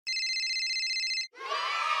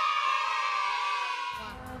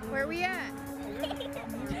Where we at?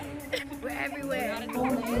 We're everywhere.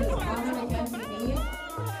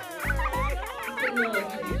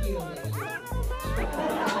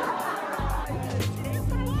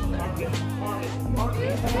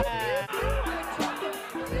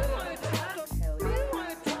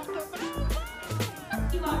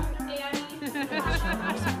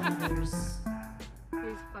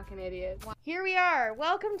 These fucking idiots. Here we are.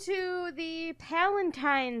 Welcome to the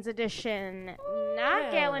Palentine's edition.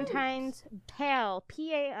 Not Galentine's, Pal.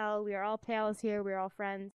 P-A-L. We are all pals here. We're all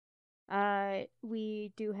friends.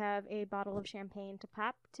 We do have a bottle of champagne to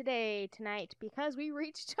pop tonight, because we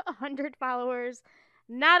reached 100 followers.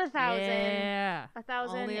 Not 1,000. Yeah.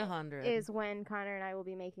 1,000 Only 100 is when Connor and I will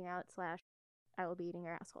be making out / I will be eating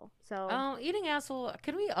your asshole. So. Oh, eating asshole.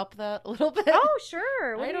 Can we up that a little bit? Oh,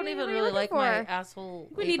 sure. I don't even really like my asshole.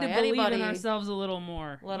 We need to by believe anybody, in ourselves a little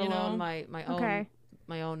more. let alone my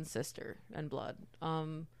own sister and blood.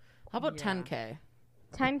 How about 10K?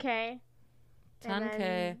 10K.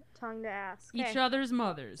 10K. Tongue to ass. Each other's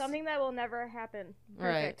mothers. Something that will never happen.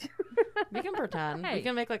 Perfect. Right. We can pretend. Hey. We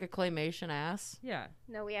can make like a claymation ass. Yeah.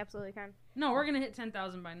 No, we absolutely can. No, we're gonna hit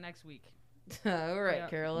 10,000 by next week. All right, Yeah. All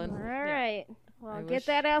Carolyn. right. Well, I get wish-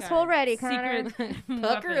 that asshole ready, Connor. Secret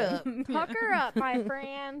Pucker up. weapon. Pucker up, my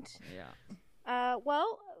friend. Yeah.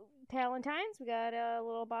 Well, Palentine's. We got a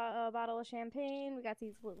little bottle of champagne. We got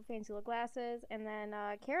these little fancy little glasses, and then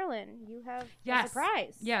Carolyn, you have a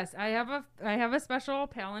surprise. Yes, I have a special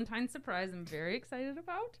Palentine surprise. I'm very excited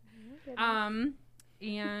about.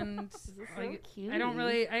 And like, cute? I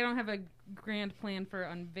don't have a grand plan for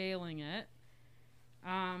unveiling it.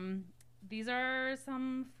 These are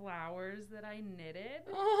some flowers that I knitted.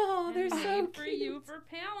 Oh, they're and so made for you for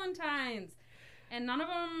Palentine's. And none of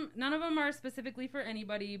them are specifically for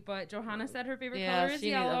anybody, but Johanna said her favorite color is she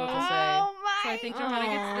knew yellow. what to say. Oh So my! I think Johanna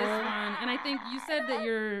gets this one. And I think you said that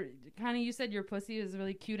you said your pussy is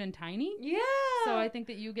really cute and tiny. Yeah. So I think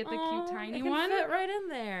that you get the cute tiny it can one. fit right in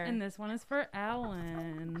there. And this one is for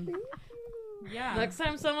Ellen. Yeah. Next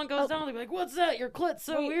time someone goes down, they'll be like, "What's that? Your clit's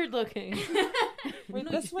so weird looking." Wait,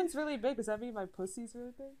 this one's really big. Does that mean my pussy's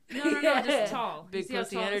really big? No, Yeah. just tall. Big You see how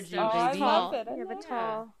pussy tall this energy, is? I baby. love it. I You have a love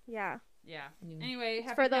tall, yeah. Yeah. Mm. Anyway,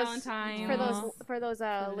 happy For those, Valentine's. for those Put it in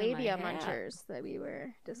my labia hat. munchers that we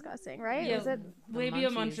were discussing, right? Yeah, Is it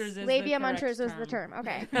labia munchies. munchers is labia the correct munchers is the term?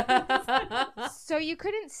 Okay. So you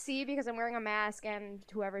couldn't see because I'm wearing a mask, and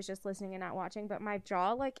whoever's just listening and not watching, but my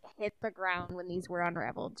jaw like hit the ground when these were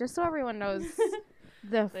unraveled. Just so everyone knows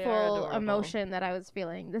the They are full adorable. emotion that I was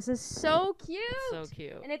feeling. This is so cute. So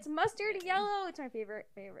cute. And it's mustard yellow. It's my favorite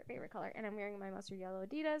color. And I'm wearing my mustard yellow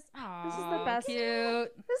Adidas. Aww, This is the best. Cute.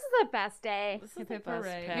 This is the best day. This is Hip the hip best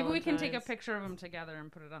hooray. Maybe we can take a Palentine's. picture of them together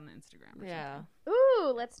and put it on the Instagram. Or Yeah.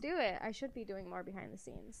 Ooh, let's do it. I should be doing more behind the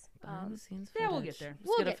scenes. Behind the scenes yeah, we'll footage. get there. Let's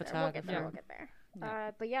We'll get a get there. We'll get photographer. there. We'll get there.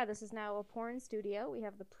 Yeah. But yeah, this is now a porn studio. We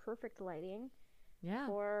have the perfect lighting Yeah.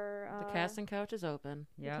 for The casting couch is open.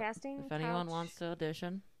 the Yeah. casting. If anyone couch. wants to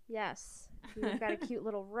audition. Yes, we've got a cute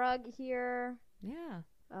little rug here. Yeah.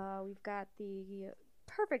 We've got the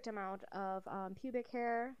perfect amount of pubic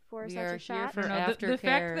hair for We such are a here shot. for No,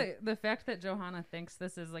 aftercare. the fact that Johanna thinks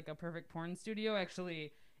this is like a perfect porn studio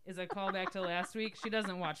actually is a callback to last week. She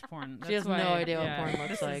doesn't watch porn. She has That's no why- idea what yeah, porn looks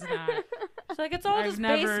this like. is not- It's like it's all I've just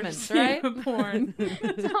never basements, seen right? a porn.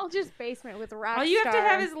 It's all just basement with rock All you have to star.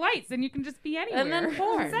 have is lights, and you can just be anywhere. And then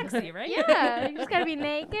porn. Sexy, right? Yeah, you just gotta be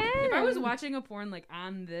naked. If I was and- watching a porn like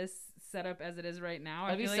on this setup as it is right now,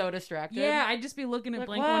 I'd I'd be like, so distracted. yeah, I'd just be looking at Like,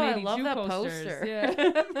 Blink wow, I 182 love that posters. poster.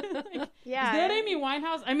 Yeah. yeah. Is that Amy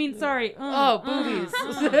Winehouse? I mean, sorry. boobies.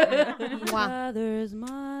 Wow. Mother's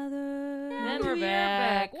mother. And we're we are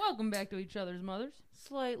back. Welcome back to each other's mothers.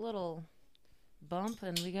 Slight little bump,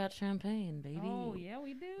 and we got champagne, baby. Oh, yeah,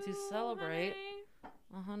 we do. To celebrate. honey.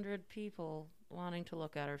 100 people wanting to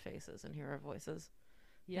look at our faces and hear our voices.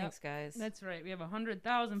 Yep. Thanks, guys. That's right. We have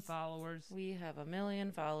 100,000 followers. We have 1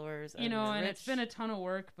 million followers. You know, we're and rich. it's been a ton of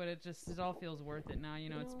work, but it all feels worth it now. You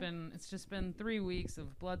know, it's just been 3 weeks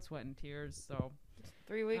of blood, sweat, and tears. So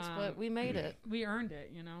 3 weeks, but we made it. we earned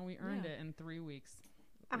it. You know, we earned Yeah. it in 3 weeks.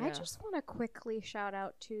 I Yeah. just want to quickly shout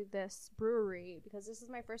out to this brewery because this is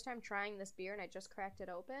my first time trying this beer and I just cracked it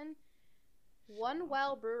open. One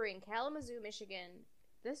Well Brewery in Kalamazoo, Michigan.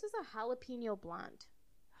 This is a jalapeno blonde.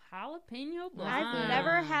 Jalapeno blonde. I've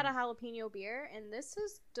never had a jalapeno beer, and this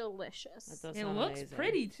is delicious. That does It sound looks amazing.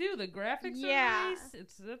 pretty too. The graphics Yeah. are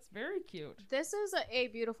nice. That's very cute. This is a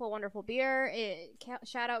beautiful, wonderful beer.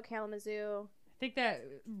 Shout out Kalamazoo. I think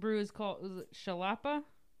that brew is called Shalapa. I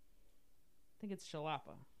think it's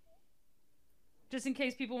Shalapa. just in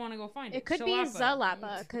case people want to go find it. It could be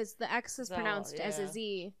Zalapa because the X is pronounced as a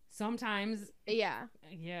Z. Sometimes. Yeah.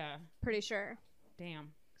 Yeah. Pretty sure.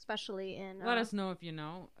 Damn. Especially in. Let us know if you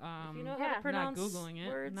know. If you know how to pronounce not Googling it.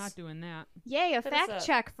 words. Not doing that. Yay, a fact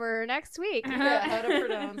check for next week. Yeah, how to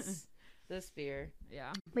pronounce this beer.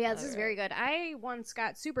 Yeah. But yeah, this is very good. I once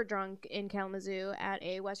got super drunk in Kalamazoo at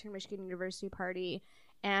a Western Michigan University party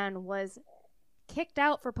and was kicked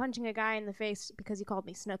out for punching a guy in the face because he called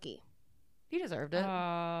me Snooki. He deserved it.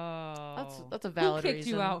 Oh. That's a valid Who kicked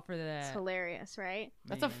reason. you out for It's that? hilarious, right?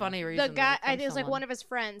 That's a funny reason. The guy, to I punch think it was like someone. one of his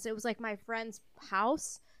friends. It was like my friend's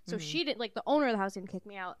house. So Mhm. she didn't, like the owner of the house didn't kick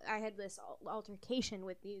me out. I had this altercation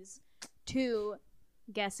with these two,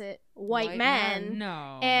 guess it, white men.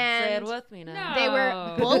 No. Say it And with me now. No. they were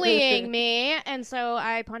Oh. bullying me. And so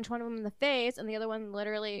I punched one of them in the face. And the other one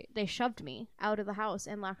literally, they shoved me out of the house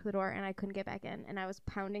and locked the door. And I couldn't get back in. And I was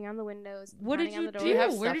pounding on the windows. What did pounding on you the do? door. you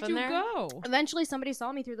have Where stuff did in you there? go? Eventually somebody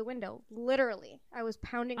saw me through the window. Literally. I was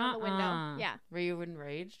pounding on the window. Yeah. Were you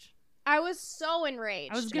enraged? I was so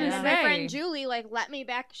enraged. I was gonna and then my say. friend Julie let me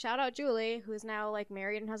back. Shout out Julie, who is now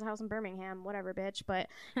married and has a house in Birmingham. Whatever, bitch. But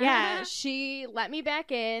yeah, she let me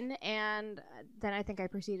back in, and then I think I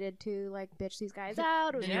proceeded to bitch these guys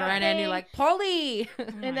out. It was Then you a ran in, you're thing. like, Polly! Oh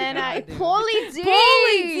my and then God, dude. Paulie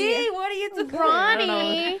D, what are you doing?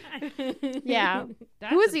 Ronnie. Yeah.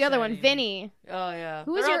 That's Who was the other one? upsetting. Vinny. Oh, yeah.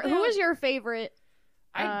 Who was your favorite?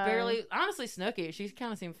 Honestly, Snooki. She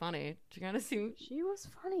kind of seemed funny. She She was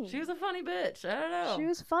funny. was a funny bitch. I don't know. She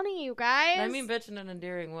was funny, you guys. I mean, bitch in an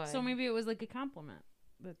endearing way. So maybe it was like a compliment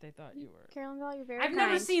that they thought you were. Carolyn Bell, you're very I've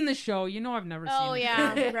never kind. seen the show. You know I've never seen Oh, the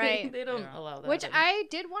yeah. show. right. They don't Yeah. allow that. Which in. I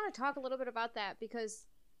did want to talk a little bit about that because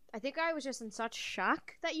I think I was just in such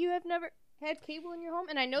shock that you have never had cable in your home.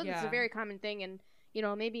 And I know this is a Yeah. very common thing, and,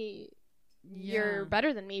 maybe Yeah. you're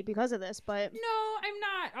better than me because of this, but No, I'm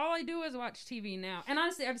not. All I do is watch TV now. And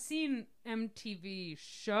honestly, I've seen MTV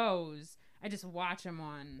shows. I just watch them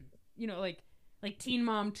on, like Teen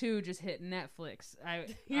Mom 2 just hit Netflix.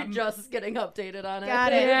 You're I'm just getting updated on it.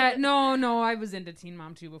 Got it. Yeah, no, I was into Teen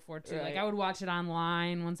Mom 2 before too. Right. Like I would watch it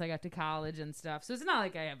online once I got to college and stuff. So it's not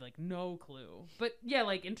like I have no clue. But yeah,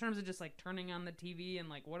 in terms of just turning on the TV and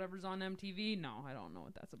whatever's on MTV, no, I don't know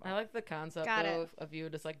what that's about. I like the concept Got though it. of you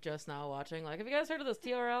just now watching. Have you guys heard of this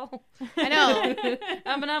TRL? I know.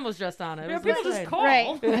 Eminem was just on it. It Yeah, was people just insane. call.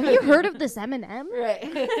 Right. Have you heard of this Eminem? Right.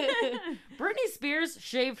 Britney Spears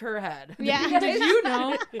shaved her head. Yeah. Did you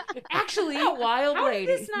know? Actually, That wild how lady.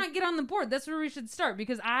 did this not get on the board? That's where we should start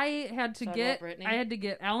because I had to Talk get about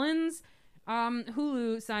Britney? Ellen's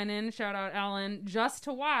Hulu sign in. Shout out Ellen, just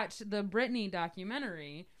to watch the Britney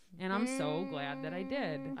documentary, and I'm so glad that I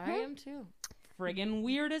did. I am too. Friggin'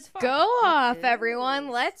 weird as fuck. Go off, is. everyone.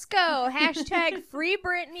 Let's go. Hashtag free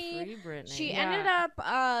Britney. Free Britney. She Yeah. ended up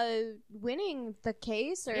winning the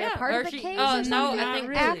case or part or of the she- case Oh or no! something I think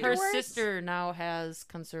her afterwards. sister now has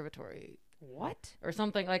conservatory What? or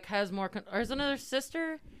something has more. Or is another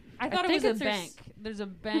sister? I thought it think was it's a her bank. There's a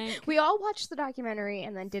bank. We all watched the documentary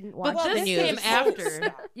and then didn't watch But the this news. came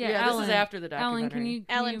after. Yeah, this Ellen. is after the documentary. Ellen, can you?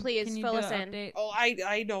 Ellen, please, can you fill do us an in. update? Oh,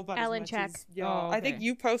 I know about Ellen, as much check. as y'all. Oh, I think okay.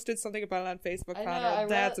 you posted something about it on Facebook, I know, Connor. I read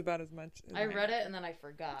That's it. about as much. As I read it and then I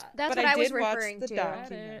forgot That's but what I was did watch referring the to.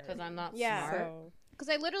 documentary. because I'm not Yeah. smart. So, Because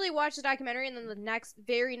I literally watched the documentary and then the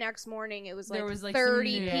very next morning it was There was, some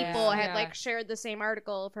 30 news. people had Yeah. shared the same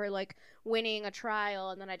article of her winning a trial,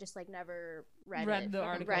 and then I just never read it. the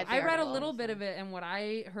article. Read the I read a article. little bit of it, and what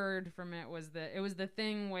I heard from it was that it was the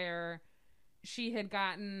thing where she had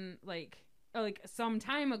gotten like some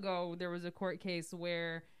time ago there was a court case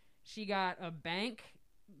where she got a bank,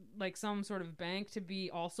 some sort of bank, to be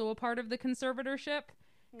also a part of the conservatorship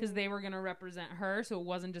because they were going to represent her, so it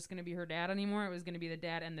wasn't just going to be her dad anymore. It was going to be the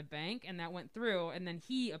dad and the bank, and that went through. And then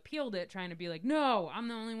he appealed it, trying to be like, no, I'm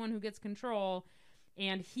the only one who gets control.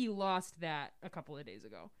 And he lost that a couple of days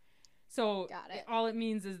ago. So Got it. all it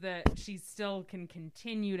means is that she still can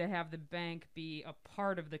continue to have the bank be a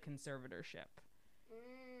part of the conservatorship.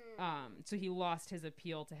 So he lost his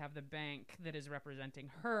appeal to have the bank that is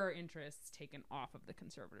representing her interests taken off of the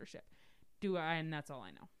conservatorship. And that's all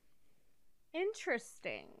I know.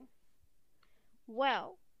 Interesting.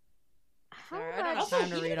 Well, how Sorry, I don't have much? time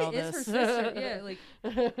to even read if all it is this. her sister,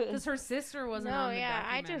 yeah, because her sister wasn't No, on the yeah,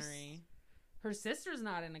 I documentary. Her sister's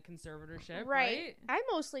not in a conservatorship, Right. right? I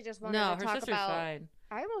mostly just wanted No, to her talk sister's about. fine.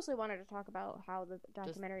 I mostly wanted to talk about how the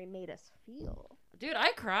documentary made us feel Dude,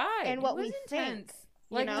 I cried. and what was we intense.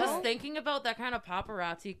 think. You know? Just thinking about that kind of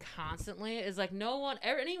paparazzi constantly is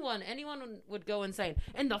anyone would go insane.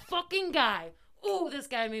 And the fucking guy, this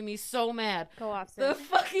guy made me so mad. Go off. The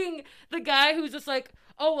Sid. guy who's just like,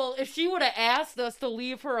 oh, well, if she would have asked us to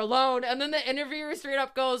leave her alone, and then the interviewer straight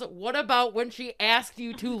up goes, what about when she asked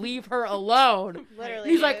you to leave her alone? Literally,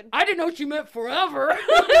 He's dude. like, I didn't know she meant forever.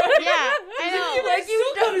 Yeah, I know. Like,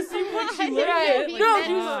 you kind of seemed like she liked Right. it. He No, meant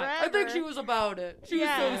she was, forever. I think she was about it. She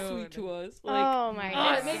Yeah. was so sweet to us. Like, Oh my oh,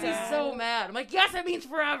 god. it made me so mad. I'm like, yes, it means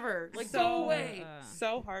forever. Like, So- go away.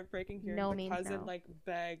 So heartbreaking hearing No the means cousin no. like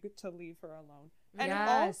beg to leave her alone. And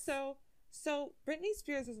Yes. also, so Britney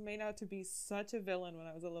Spears was made out to be such a villain when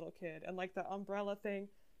I was a little kid, and like the umbrella thing.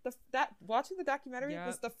 That watching the documentary Yep.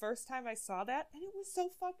 was the first time I saw that, and it was so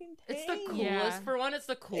fucking tame. It's the coolest. Yeah. For one, it's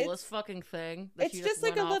the coolest It's- fucking thing. That It's she just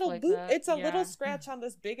like went a off little like boot. that. It's a Yeah. little scratch on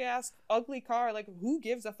this big ass ugly car. Like, who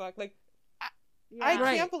gives a fuck? Like, I Yeah.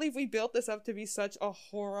 Right. can't believe we built this up to be such a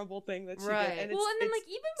horrible thing that she Right. did. And Well, and then it's like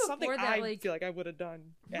even something before that, I like feel like I would have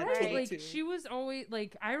done at right, 22. like she was always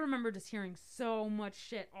like I remember just hearing so much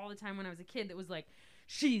shit all the time when I was a kid that was like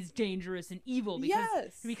she's dangerous and evil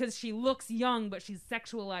because she looks young but she's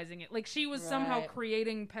sexualizing it. Like she was somehow Right.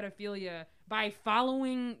 creating pedophilia by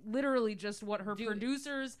following literally just what her Dude.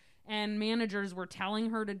 producers and managers were telling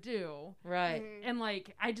her to do. Right. Mhm. And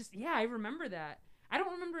like I remember that. I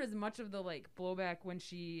don't remember as much of the like blowback when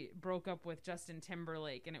she broke up with Justin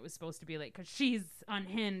Timberlake and it was supposed to be like cuz she's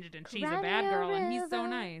unhinged and she's a bad girl and he's so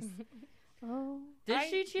nice. Oh. Did I-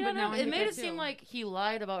 she cheat but on now him? I It think made I it seem do. like he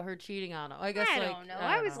lied about her cheating on him. I guess I like don't know.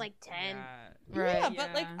 I was like 10. Right. Yeah,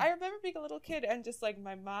 but like Yeah. I remember being a little kid and just like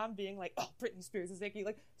my mom being like, "Oh, Britney Spears is icky."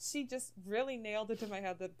 Like she just really nailed it to my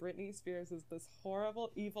head that Britney Spears is this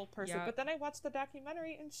horrible, evil person. Yeah. But then I watched the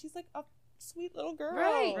documentary and she's like a sweet little girl.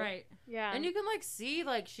 Right. Yeah. And you can like see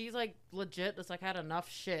like she's like legit just like had enough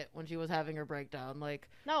shit when she was having her breakdown. Like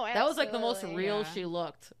No, that was like the most absolutely. real Yeah. she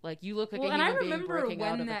looked. Like you look like Well, a and I human being remember breaking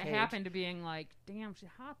out when of a that cage. happened, being like, "Damn, she's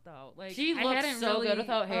hot though." Like She I looked hadn't so good really-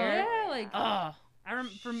 without hair. Yeah, like Ugh.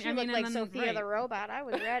 for me, She I mean, looked like and then, Sophia the robot. I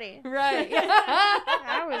was ready. Right.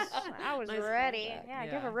 I was Nice ready. callback. Yeah,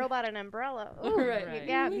 give Yeah. a robot an umbrella. Ooh, Right. you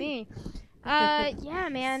got me. Yeah,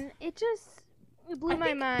 man. It blew I my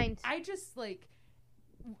think mind. I just like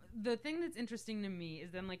the thing that's interesting to me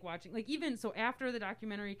is then like watching like even so after the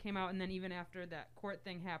documentary came out and then even after that court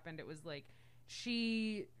thing happened, it was like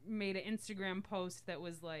she made an Instagram post that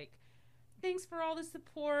was like, "Thanks for all the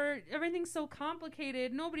support. Everything's so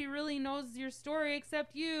complicated. Nobody really knows your story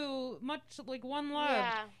except you. Much like one love."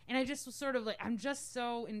 Yeah. And I just was sort of like, I'm just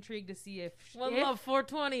so intrigued to see if One if- love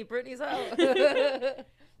 420. Britney's out.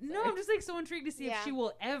 No, I'm just like so intrigued to see Yeah. if she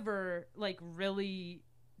will ever like really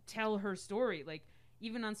tell her story. Like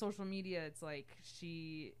even on social media, it's like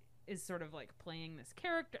she is sort of like playing this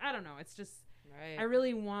character. I don't know. It's just Right. I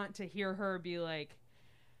really want to hear her be like,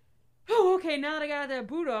 "Oh, okay, now that I got that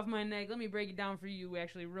boot off my neck, let me break it down for you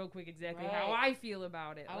actually real quick exactly how Right. I feel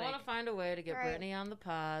about it." I Like, want to find a way to get Right. Brittany on the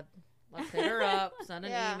pod. Let's hit her up, send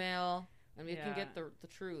an Yeah. email, and we can Yeah. get the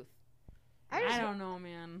truth. I don't know,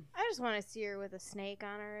 man. I just want to see her with a snake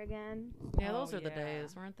on her again Yeah, those Oh, are the yeah.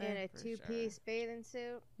 days, weren't in they? a for two-piece bathing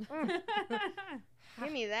suit.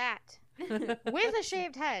 Give me that with a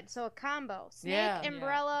shaved head, so a combo: snake, Yeah.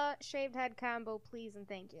 umbrella, shaved head combo, please and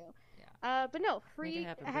thank you. Yeah. But no, Make free it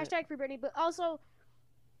happen, hashtag free Britney. But also,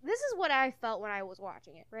 this is what I felt when I was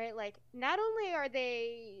watching it. Right, like not only are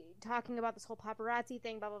they talking about this whole paparazzi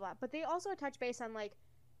thing, blah blah blah, but they also touch base on like.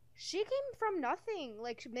 She came from nothing,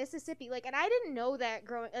 like Mississippi, like, and I didn't know that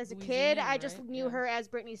growing as a kid. Louisiana, I just right? knew Yeah. her as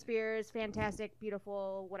Britney Spears, fantastic,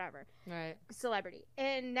 beautiful, whatever Right. celebrity.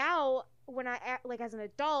 And now, when like as an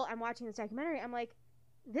adult, I'm watching this documentary. I'm like,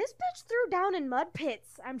 this bitch threw down in mud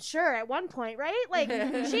pits. I'm sure at one point, right? Like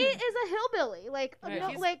she is a hillbilly. Like, Right, you know,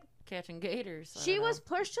 she's like Catching gators. I she don't was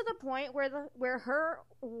know. pushed to the point where her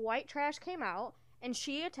white trash came out, and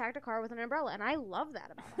she attacked a car with an umbrella. And I love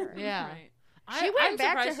that about her. Yeah. Right. She went I'm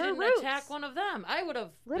back to surprised her she didn't roots. attack one of them. I would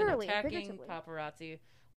have Literally, been attacking figuratively. paparazzi.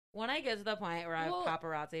 When I get to the point where I have Well-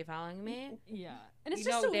 paparazzi following me, Yeah. And it's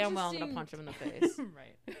you just know so damn well I'm gonna interesting- punch him in the face.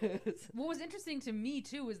 Right. What was interesting to me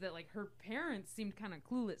too was that like her parents seemed kind of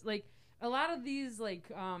clueless. Like a lot of these like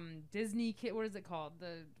Disney kid, what is it called?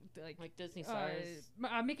 The like Disney stars.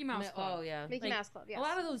 Mickey Mouse Club. Oh yeah. Mickey Like, Mouse Club. Yes. A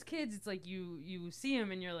lot of those kids, it's like you see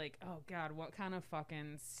them and you're like, oh god, what kind of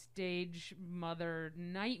fucking stage mother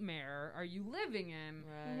nightmare are you living in?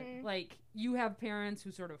 Right. Mhm. Like you have parents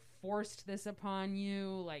who sort of forced this upon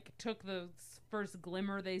you, like took the first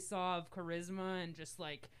glimmer they saw of charisma and just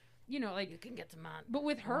like, you know, like You can get to mine. but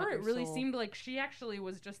with her, want it your really soul. seemed like she actually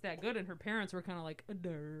was just that good, and her parents were kind of like,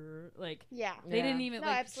 "Duh." Like Yeah. they Yeah. didn't even No,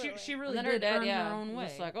 like. absolutely. She And really then did her dad, earn yeah, her own way.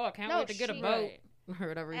 was like, oh, I can't No, wait to get a she- boat, Right. or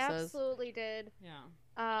whatever he says. Absolutely did.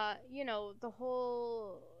 Yeah. You know, the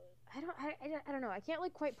whole I don't know. I can't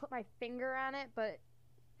like quite put my finger on it, but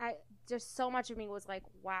just so much of me was like,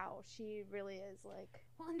 wow, she really is like.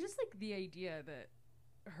 Well, and just like the idea that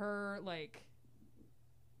her, like,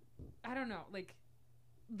 I don't know, like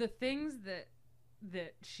the things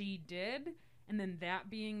that she did, and then that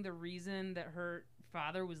being the reason that her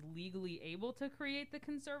father was legally able to create the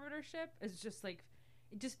conservatorship is just like,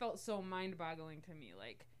 it just felt so mind-boggling to me.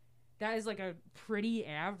 Like, that is like a pretty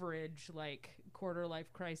average, like, quarter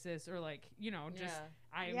life crisis, or like, you know, just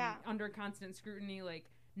I'm under constant scrutiny. Like,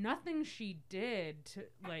 nothing she did to,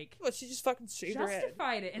 like, Well, she just fucking shaved her head.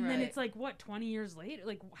 justified it. And then Right. it's like, what, 20 years later?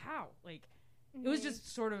 Like, how? Like, it was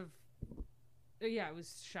just sort of, yeah, it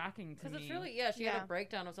was shocking to me. Because it's really, she had a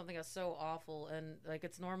breakdown of something that's so awful, and like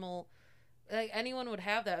it's normal. Like anyone would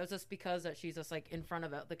have that. It was just because that she's just like in front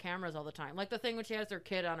of the cameras all the time. Like the thing when she has her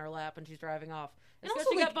kid on her lap and she's driving off. And It's because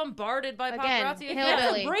also, she like, got bombarded by again, paparazzi. hillbilly.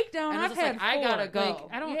 That's a breakdown And I've it's just had like, I gotta before. go.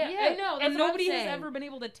 Like, I don't. Yeah, Yeah, I know, that's and what I'm nobody has saying. ever been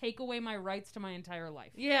able to take away my rights to my entire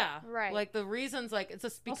life. Yeah, Right. Like the reasons, like it's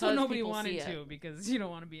just because Also, nobody people wanted see it. to, because you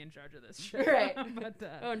don't want to be in charge of this shit. Right. But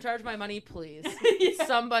Oh, and charge my money, please. Yeah.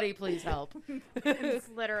 Somebody, please help. It's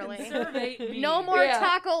literally. Conservate me. No more Yeah.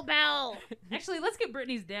 Taco Bell. Actually, let's get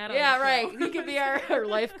Brittany's dad on Yeah, the right. show. He could be our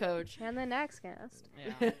life coach. And the next guest.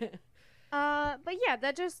 Yeah. But yeah,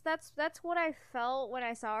 that's what I felt when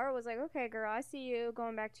I saw her. Was like, okay, girl, I see you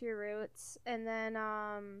going back to your roots. And then,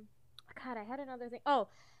 God, I had another thing. Oh,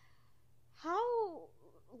 how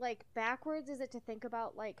like backwards is it to think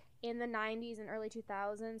about like in the 90s and early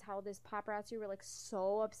 2000s how this paparazzi were like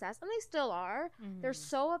so obsessed, and they still are. They're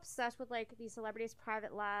so obsessed with like these celebrities'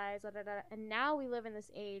 private lives, and now we live in this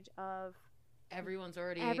age of Everyone's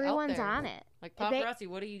already everyone's out there. on it. Like They- paparazzi,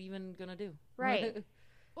 what are you even gonna do? Right.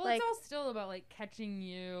 Well, Like- it's all still about like catching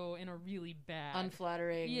you in a really bad.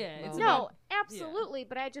 Unflattering. Yeah, it's moment. No, about- absolutely.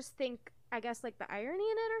 But I just think, I guess, like the irony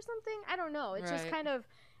in it or something. I don't know. It's just Right. kind of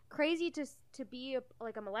crazy to be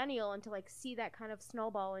like a millennial and to like see that kind of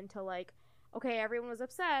snowball into like, okay, everyone was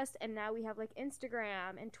obsessed, and now we have like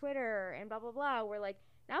Instagram and Twitter and blah blah blah. Where like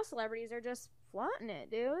now celebrities are just flaunting it,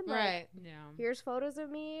 dude. Like, Right. Yeah. here's photos of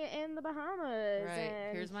me in the Bahamas. Right.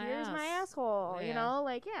 And Here's my here's my ass. asshole. You Yeah. know,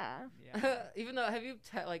 like yeah. Yeah. Even though, have you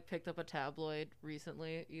like picked up a tabloid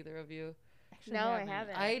recently? Either of you? Actually, No, I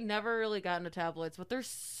haven't. I never really got into tabloids, but they're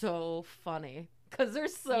so funny because they're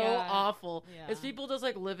so Yeah. awful. Yeah. It's people just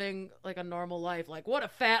like living like a normal life. Like, what a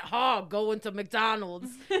fat hog going to McDonald's.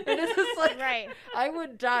 And it's just like, Right. I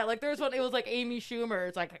would die. Like, there's one, it was like Amy Schumer.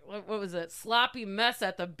 It's like, what was it? Sloppy mess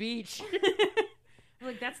at the beach.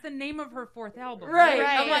 Like, that's the name of her fourth album. Right.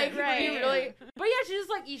 Right, I'm like, right. you really? But yeah, she's just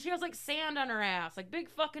like, she has like sand on her ass. Like, big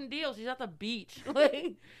fucking deal. She's at the beach.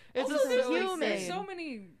 Like, it's Also, just there's, so like, human. there's insane. so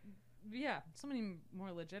many, so many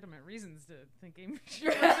more legitimate reasons to think Amy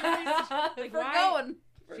Schumer. Like, For why- going.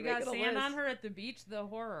 For She got making a sand list. on her at the beach. The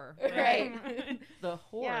horror. Right. The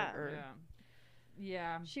horror. Yeah.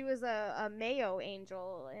 Yeah. She was a mayo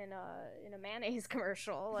angel in a mayonnaise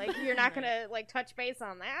commercial. Like you're not gonna like touch base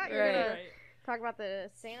on that. You're Right. gonna Right. talk about the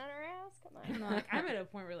sand on her ass. Come No, on. like, I'm at a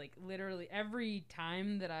point where like literally every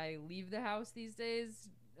time that I leave the house these days,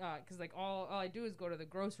 because like all I do is go to the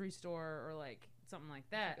grocery store or like something like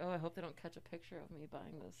that. Oh, I hope they don't catch a picture of me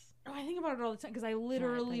buying this. Oh, I think about it all the time because I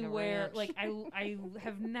literally thing of wear ranch. like I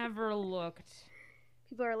have never looked.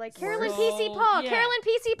 People are like So- Carolyn PC Paul. yeah. Carolyn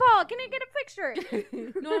PC Paul. Can I get a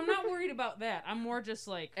picture? No, I'm not worried about that. I'm more just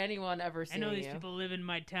like Anyone ever I seeing know these you? people live in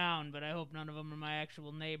my town, but I hope none of them are my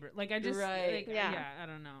actual neighbor. Like I just Right. like, Yeah. I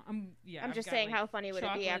don't know. I'm I've just got, saying like, how funny would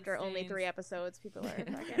it be chocolate after only stains. 3 episodes? People are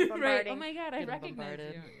fucking Right. bombarding. Oh my god, I Getting recognize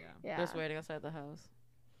bombarded. you. Yeah. Just waiting outside the house.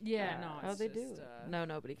 Yeah, no. Oh, It's they just, do. No,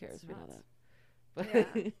 nobody cares. it's We know nuts. that.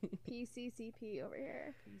 But Yeah. PCCP over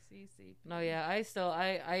here. PCC. no, yeah,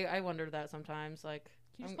 I wonder that sometimes. Like,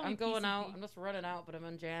 Can you just I'm, call I'm me going out. PCP? I'm just running out, but I'm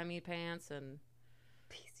in jammy pants and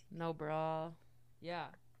PC. no bra. Yeah.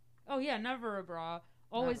 Oh yeah, never a bra.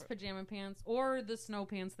 Always Never. pajama pants or the snow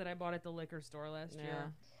pants that I bought at the liquor store last Yeah.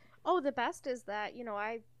 year. Oh, the best is that, you know,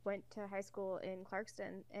 I went to high school in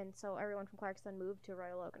Clarkston, and so everyone from Clarkston moved to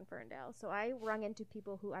Royal Oak and Ferndale. So I rung into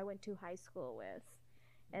people who I went to high school with,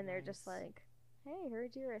 and they're just Nice. like, hey,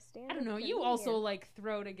 heard you're a stand-up I don't know. You comedian." also like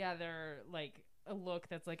throw together like a look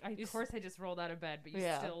that's like, You of course I just rolled out of bed, but you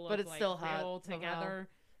Yeah, still look but it's like still hot real somehow. together.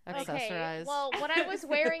 Okay, Accessorize. well, what I was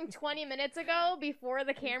wearing 20 minutes ago before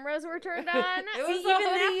the cameras were turned on, It was See, a even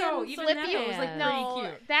that hoodie though, and even flip that you. though was like pants. no, pretty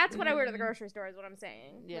cute. that's what I wear to the Mhm. grocery store is what I'm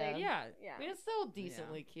saying. Yeah. Like, Yeah. yeah. I mean, it's still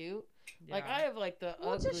decently cute. Yeah. Like, I have like the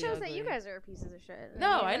Well, it just ugly, shows that you ugly- guys are pieces of shit.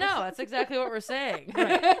 No, mean, I know. That's exactly what we're saying.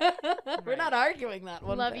 Right. We're not arguing that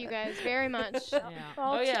one. Love bit. you guys very much. Yeah.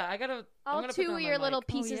 All Oh yeah, I gotta. I'm all gonna put two that on of my your mic. little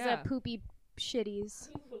pieces yeah. of poopy shitties.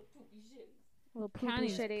 Little poopy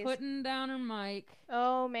Connie's shitties. putting down her mic.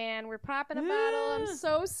 Oh man, we're popping a bottle. I'm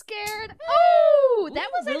so scared. Oh, that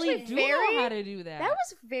was really actually do very. know how to do that. That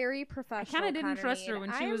was very I professional. kind of didn't Connor trust her Mead.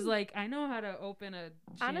 when she was like, "I know how to open a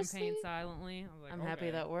Honestly, champagne silently." I was like, I'm happy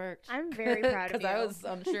okay. that worked. I'm very proud of Because I you. was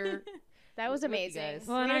unsure. That was with you amazing. guys.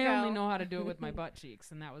 Well, and Way to I only go. know how to do it with my butt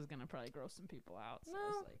cheeks, and that was gonna probably gross some people out. So I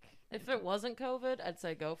was No. like, If it wasn't COVID, I'd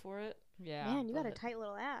say go for it. yeah, Man, you got a love it. tight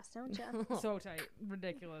little ass, don't you? so tight,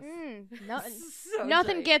 ridiculous. So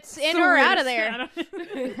Nothing tight. gets in So or out of loose. there. I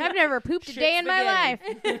don't- I've never pooped a Shit day in my life.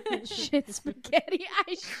 spaghetti. Shit spaghetti.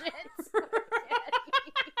 I shit spaghetti.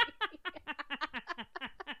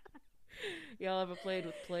 Y'all ever played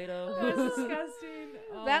with Play-Doh? That's disgusting.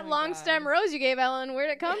 Oh That my long God. stem rose you gave Ellen,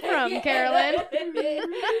 where'd it come from, Carolyn?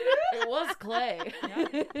 It was clay.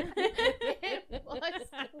 It was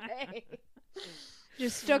clay.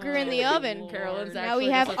 Just stuck her in the Oh, oven. Lord. Carolyn's Now actually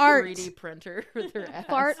we have just a art. 3D printer with her ass.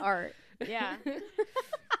 Fart art. Yeah.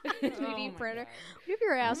 Oh 3D my printer. God. What if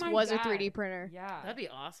your ass my was a God. 3D printer? Yeah. That'd be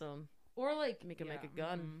awesome. Or like We could make yeah, a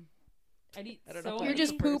gun. mhm. I'd eat I don't so know if You're I'd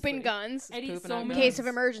just eat pooping personally. guns. I'd eat pooping so on In many case of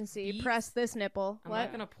guns. emergency, Beets. press this nipple. I'm What?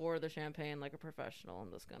 not gonna pour the champagne like a professional.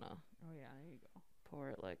 I'm just gonna Oh yeah, there you go. pour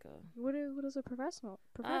it like a What does a professional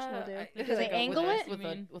do? I- Do like they a- angle with it? a, with You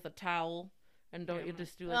a mean? with a towel, and don't Yeah, you my-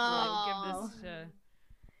 just do like Oh. Give this to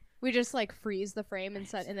We just like freeze the frame and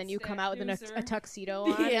set, and then you come out with Stack a user. tuxedo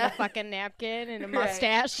on, and Yeah. a fucking napkin, and a Right.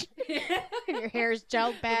 mustache, and your hair's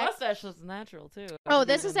gelled the back. mustache looks natural too. Oh,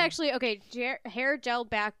 this is actually okay. Hair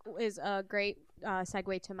gelled back is a great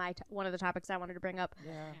segue to my one of the topics I wanted to bring up.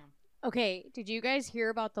 Yeah. Okay, did you guys hear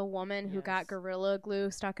about the woman who got Yes. Gorilla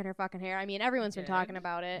Glue stuck in her fucking hair? I mean, everyone's been Did. talking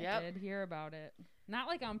about it. Yep. Did hear about it. Not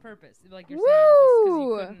like on purpose, like you're saying, just because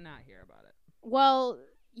Woo! you couldn't not hear about it. Well,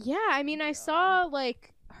 yeah, I mean, I saw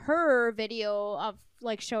like her video of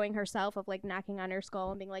like showing herself of like knocking on her skull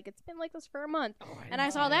and being like, it's been like this for a month. And I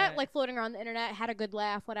saw that like floating around the internet, had a good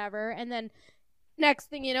laugh, whatever. And then next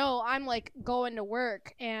thing you know, I'm like going to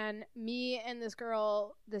work, and me and this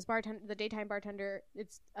girl, this bartender, the daytime bartender,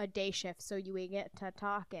 it's a day shift, so you get to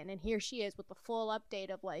talking. And here she is with the full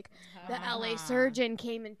update of like the LA surgeon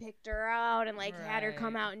came and picked her out and like had her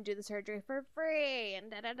come Right. out and do the surgery for free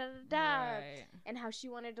and da da da da da. Right. And how she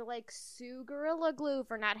wanted to like sue Gorilla Glue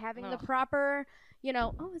for not having the Ugh. proper, you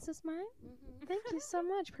know. Oh, is this mine? Thank you so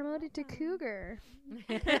much. Promoted to Cougar.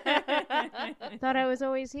 Thought I was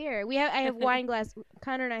always here. I have wine glass.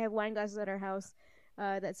 Connor and I have wine glasses at our house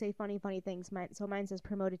that say funny things. So mine says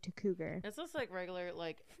promoted to Cougar. It's just like regular,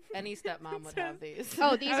 like any stepmom would have these.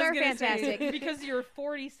 Oh, these I was are gonna say, fantastic. because you're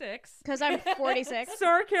 46. Because I'm 46.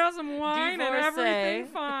 Sarcasm, wine, and Divorcee. everything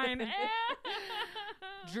fine.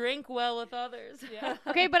 Drink well with others. Yeah.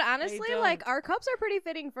 Okay, but honestly, don't. like our cups are pretty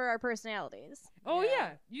fitting for our personalities. Oh Yeah. yeah,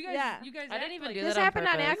 you guys. Yeah. You guys. I didn't act even like, do This that on happened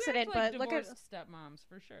on purpose. you accident, act like but look at. divorced stepmoms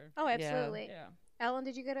for sure. Oh, absolutely. Yeah. Ellen,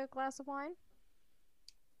 did you get a glass of wine?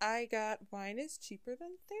 I got wine is cheaper than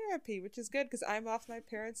therapy, which is good because I'm off my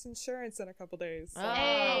parents' insurance in a couple days. So Oh,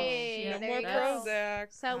 Hey, no there more you go.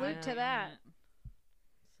 Prozac. Salute to Yeah. that.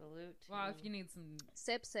 Salute. to Well, you. if you need some,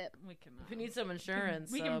 Sip, sip. we can. If you need some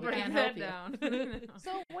insurance, we can we break can't that help you. down.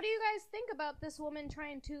 So, what do you guys think about this woman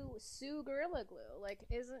trying to sue Gorilla Glue? Like,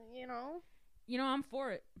 isn't, you know? You know, I'm for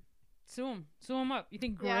it. Sue him up. You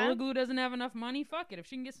think Yeah? Gorilla Glue doesn't have enough money? Fuck it. If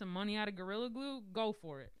she can get some money out of Gorilla Glue, go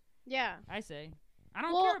for it. Yeah. I say. I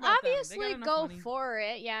don't Well, care about them. They obviously, got enough go money. for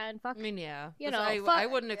it. Yeah, and fuck, I mean, yeah. you 'Cause know, I, fuck, I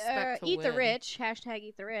wouldn't expect to eat win. the rich. Hashtag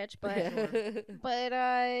eat the rich. But, but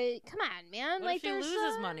come on, man. What like, if she there's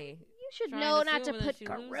loses money? You should Trying know to not sue to and then put she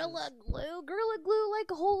Gorilla loses. Glue. Gorilla Glue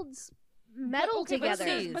like holds metal Okay, together.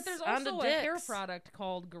 But there's On the also a hair dicks. product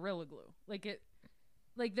called Gorilla Glue.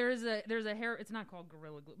 Like there's a hair. It's not called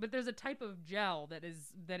Gorilla Glue, but there's a type of gel that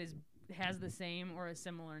has the same or a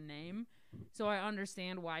similar name. So I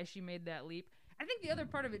understand why she made that leap. I think the other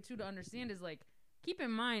part of it too to understand is like keep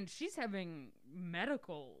in mind she's having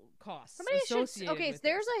medical costs. Somebody should. associated Okay, so with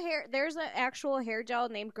there's it. there's an actual hair gel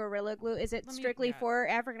named Gorilla Glue. Is it Let me- strictly yeah. for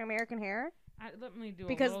African American hair? Let me do a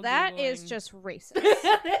Because little that is Googling. just racist.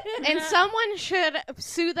 And someone should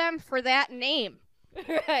sue them for that name.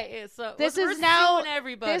 Right. So This we're is now- suing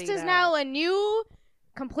everybody. This is now a new,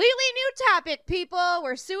 completely new topic, people.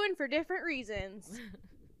 We're suing for different reasons.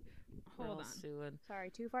 We're Hold all on. suing. Sorry,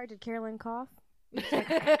 too far? Did Carolyn cough?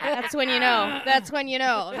 That's when you know. That's when you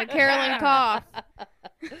know. The Carolyn cough.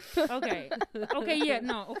 Okay. Okay. Yeah.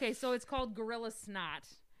 No. Okay. So it's called Gorilla Snot,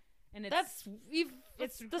 and it's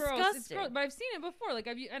It's gross. disgusting. It's gross. But I've seen it before. Like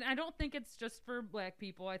and I don't think it's just for black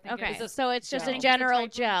people. I think Okay, it's so it's just gel. a a general type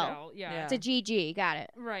of gel. Yeah. Yeah. It's a GG. Got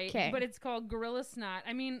it. Right. 'Kay. But it's called Gorilla Snot.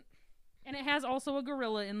 I mean, and it has also a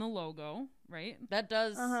gorilla in the logo, right? That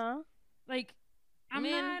does. Uh-huh. Like I'm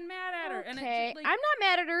not mad at her. And Okay, it's like, I'm not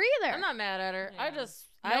mad at her either. I'm not mad at her. I Yeah. just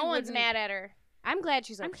No I one's wouldn't- mad at her. I'm glad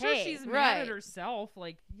she's okay. I'm sure she's mad Right. at herself.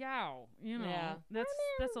 Like, yow, you know, Yeah.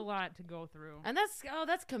 that's a lot to go through. And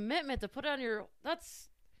that's commitment to put on your. That's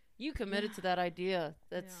you committed to that idea.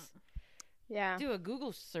 That's Yeah. do a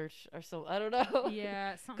Google search or so. I don't know.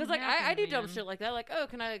 Yeah, something Because like I happened, do dumb man. shit like that. Like, oh,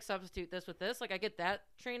 can I like substitute this with this? Like I get that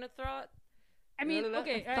train of thought. I mean,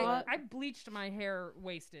 okay, Thought. I bleached my hair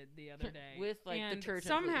wasted the other day With, like, and detergent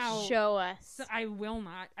somehow Show us. so I will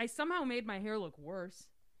not. I somehow made my hair look worse,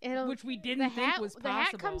 It'll. which we The didn't think hat. was The possible.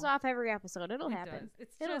 hat comes off every episode. It'll It happen. does.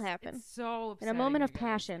 It's It'll just, happen. It's so In upsetting, a moment you of guys.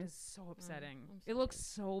 passion. It's so upsetting. I'm It looks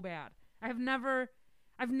so bad. I've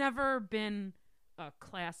never been a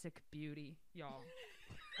classic beauty, y'all.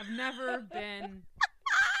 I've never been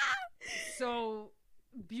so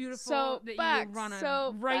beautiful So that facts, you run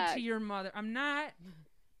so right facts. to your mother. I'm not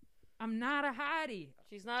a hottie,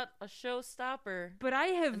 She's not a showstopper. but I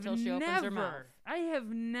have Until she opens her mouth. I have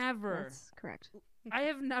never That's correct. I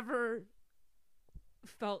have never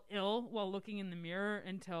felt ill while looking in the mirror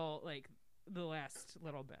until like the last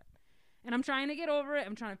little bit. And I'm trying to get over it.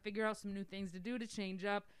 I'm trying to figure out some new things to do to change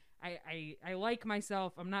up. I like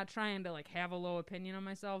myself. I'm not trying to like have a low opinion of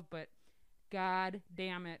myself, but God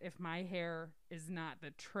damn it if my hair is not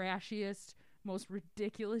the trashiest, most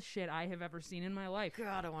ridiculous shit I have ever seen in my life.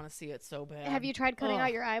 God, I want to see it so bad. Have you tried cutting Ugh.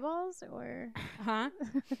 out your eyeballs or Huh?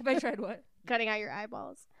 Have I tried what? cutting out your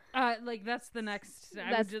eyeballs? Like that's the next. I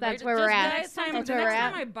would That's just- that's like, where just we're the at. next time, That's the where next we're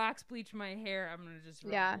time at. I box bleach my hair, I'm gonna just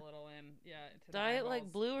rub Yeah. a little in. Yeah. To the Dye it like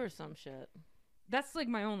eyeballs. blue or some shit? That's like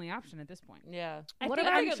my only option at this point. Yeah. I What think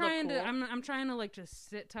about I'm it look trying to. cool? I'm trying to like just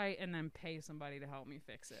sit tight and then pay somebody to help me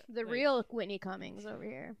fix it. The Like, real Whitney Cummings over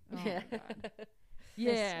here. Oh Yeah. my God.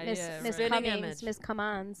 Yeah. Miss, yeah. Miss Spitting Cummings, image. Miss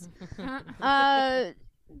Cummins. right.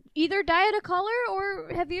 Either dye it a color, or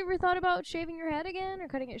have you ever thought about shaving your head again or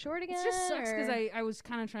cutting it short again? It just sucks because or- I was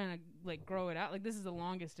kind of trying to like grow it out. Like this is the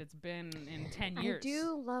longest it's been in 10 I years.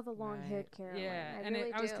 do love a long haired Right. Caroline. Yeah, I and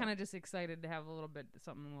really I was do. kind of just excited to have a little bit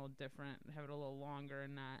something a little different, have it a little longer,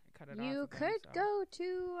 and not cut it off. You again, could so. go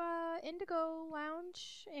to Indigo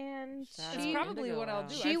Lounge, and Shout That's she out probably Indigo what I'll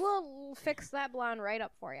Lounge. do. she I've- will fix that blonde right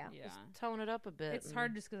up for you. Yeah, Just tone it up a bit. it's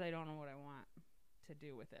hard just because I don't know what I want to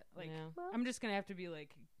do with it. Like Yeah. Well, I'm just gonna have to be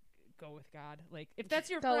like, go with God. Like if that's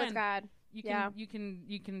your go with friend, God. you can Yeah.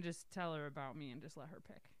 you can just tell her about me and just let her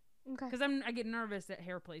pick. Okay. Because I get nervous at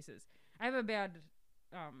hair places. I have a bad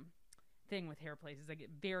thing with hair places. I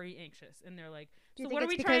get very anxious, and they're like, Do you "So think what are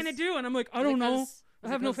we it's trying to because- do?" And I'm like, "I Is it don't know. 'cause- I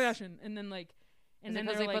is have it no 'cause- fashion." And then like, And and then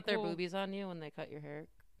because they're they like, put their well, boobies on you when they cut your hair.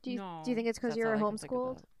 Do you No. think it's because That's you were all I can think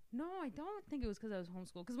homeschooled? about. No, I don't think it was because I was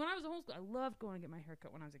homeschooled. Because when I was homeschooled, I loved going to get my hair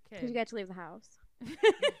cut when I was a Because you kid. got to leave the house.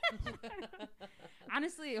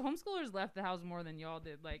 Honestly, homeschoolers left the house more than y'all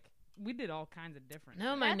did. Like we did all kinds of different.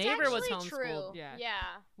 No, shit. my That's neighbor was actually homeschooled. True. Yeah. Yeah.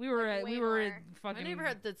 we were like, at, way we were more. fucking. My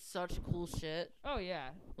neighborhood did such cool shit. Oh yeah,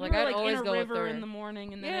 Like, we were, I'd like always in a go with river her. in the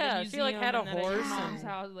morning, and then Yeah, at a she, like, museum, had a and then at your horse mom's and-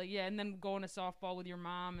 house, like yeah, and then going to softball with your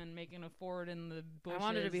mom and making a fort in the bushes. I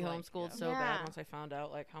wanted to be like, homeschooled yeah. so Yeah. bad once I found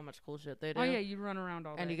out like how much cool shit they do. Oh yeah, you run around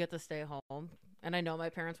all day. And you get to stay home. And I know my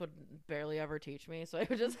parents would barely ever teach me, so I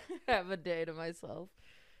would just have a day to myself.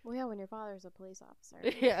 Well, yeah, when your father's a police officer.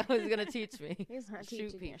 Yeah, who's gonna teach me? He's not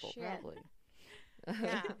Shoot teaching you people, shit. probably.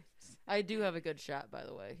 Yeah. I do have a good shot, by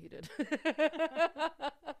the way. He did.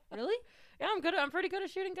 Really? Yeah, I'm pretty good at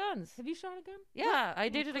shooting guns. Have you shot a gun? Yeah, I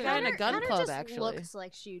dated a guy in a gun Hunter club just actually. looks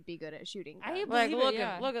like she'd be good at shooting I guns. believe Like, it,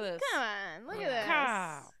 yeah. look at this. Come on, look Yeah. at this.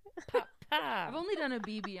 Pow. Pop, I've pop. only done a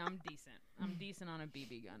BB. I'm decent. I'm decent on a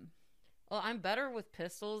BB gun. Well, I'm better with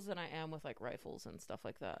pistols than I am with like rifles and stuff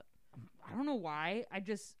like that. I don't know why. I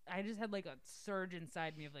just had like a surge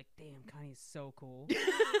inside me of like, damn, Connie's so cool.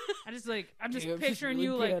 I'm just Damn, she's picturing really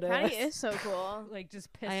you like, good at Connie is so cool. like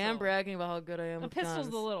just pistol. I am bragging about how good I am A with pistol's guns.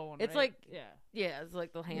 the little one. It's right? like- yeah, Yeah, it's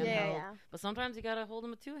like the handheld. Yeah. But sometimes you gotta hold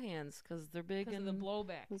them with two hands because they're big because and of the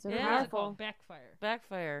blowback. Those are What's it powerful. called? Backfire.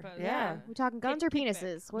 backfire. But- yeah. We talking guns or Kickback.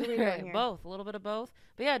 penises? What are we Right, doing here? both, a little bit of both.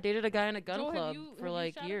 But yeah, I dated a guy in a gun Joel, have club you- for have you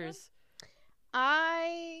like shot a gun? years.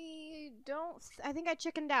 I don't. I think I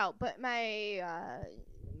chickened out, but my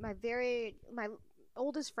my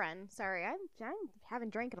oldest friend. Sorry, I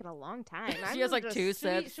haven't drank in a long time. She has like just- two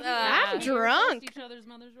Should we- sips. should we- I'm should we roast drunk. Each other's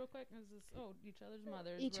mothers, real quick. Is this, each other's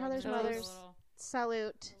mothers. Each We're all other's just having a mothers. little-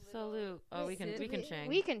 Salute. Salute. Oh, we can ching.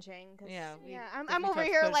 We can ching. 'Cause, Yeah, I'm 'cause we over touch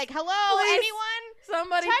here push. like, hello, Please, anyone?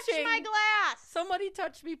 Somebody Touch ching. my glass. Somebody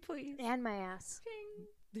touch me, please. And my ass.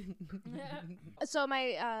 Ching. So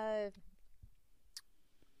my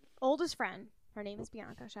oldest friend, her name is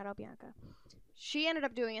Bianca. Shout out Bianca. She ended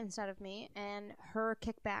up doing it instead of me, and her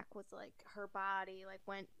kickback was like her body like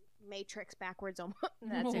went Matrix backwards almost.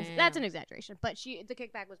 Damn. That's an exaggeration, but the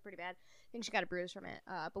kickback was pretty bad. I think she got a bruise from it.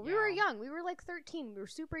 But we were young. We were like 13. We were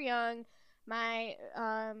super young. My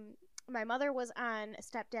mother was on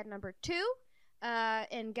stepdad number 2,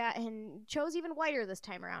 and chose even whiter this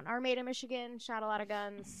time around. Our maid in Michigan, shot a lot of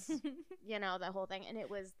guns, you know, that whole thing. And it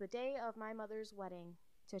was the day of my mother's wedding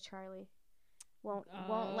to Charlie. Won't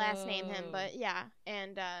last name him, but yeah.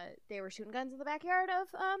 And they were shooting guns in the backyard of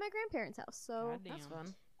my grandparents' house. So Goddamn. That's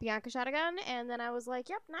fun. Bianca shot a gun, and then I was like,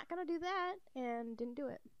 "Yep, not gonna do that," and didn't do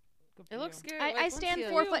it. Good for It looks you. scary. I Like, stand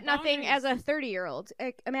once 4 you- foot nothing as a boundaries. 30-year-old.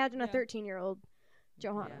 Imagine a Yeah. 13-year-old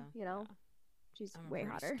Johanna. Yeah. You know, she's I'm a way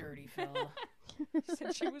pretty hotter. sturdy fella. She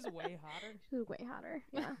said she was way hotter. She was way hotter.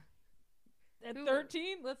 Yeah. At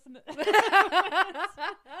 13, listen.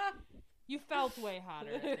 You felt way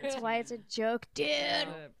hotter. At 13. That's why it's a joke, dude. Yeah.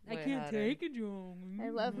 I Way can't hotter. take a joke. I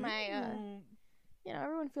love my, You know,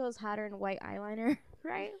 everyone feels hotter in white eyeliner,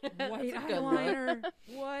 right? white That's a good eyeliner.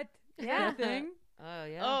 What? Yeah. Is that a thing? Oh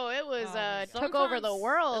yeah. Oh, it was Oh, took over the Sometimes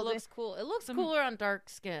world. It looks cool. It looks Some- cooler on dark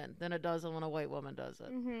skin than it does when a white woman does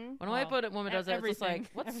it. Mm-hmm. When a white woman does it, it's just Everything.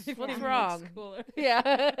 like, Everything what's looks wrong? cooler.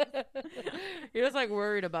 Yeah. You're just like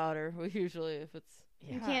worried about her. Usually, if it's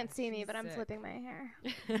You Yeah, can't see me, she's but I'm sick. flipping my hair.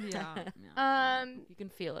 Yeah. yeah. you can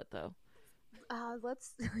feel it though.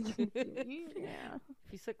 Let's. Yeah.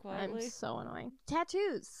 If you sit I'm quietly. so annoying.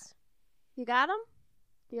 Tattoos. You got them?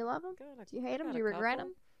 Do you love them? God, Do you hate them? got Do a you regret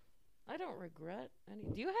couple. them? I don't regret any.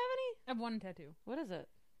 Do you have any? I have one tattoo. What is it?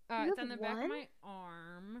 You It's have on the back one? of my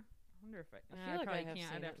arm. I wonder if I feel like I probably have can't.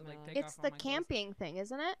 seen I'd it have to in like my take It's off the all my clothes. camping thing,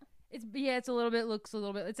 isn't it? It's a little bit looks a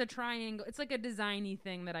little bit. It's a triangle. It's like a designy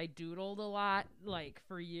thing that I doodled a lot, like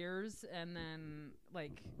for years, and then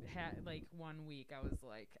like like 1 week I was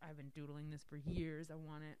like, I've been doodling this for years. I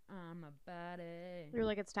want it on my body. You're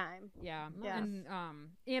like, it's time. Yeah. Yeah.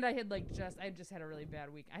 And I had I just had a really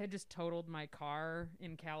bad week. I had just totaled my car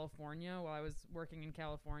in California while I was working in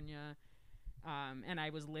California, and I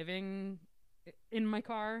was living in my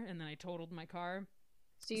car, and then I totaled my car.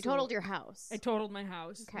 So you So- totaled your house. I totaled my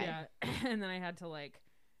house. Okay. Yeah. And then I had to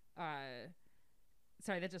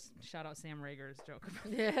sorry, that just shout out Sam Rager's joke.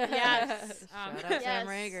 Yes. Shout out Yes. Sam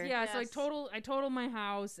Rager. Yeah, so I Yes. totaled my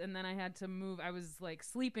house, and then I had to move. I was like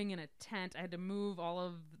sleeping in a tent. I had to move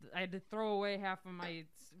I had to throw away half of my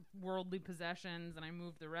worldly possessions, and I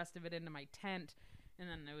moved the rest of it into my tent. And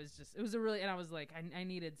then and I was like, I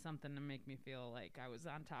needed something to make me feel like I was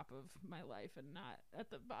on top of my life and not at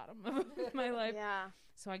the bottom of my life. Yeah.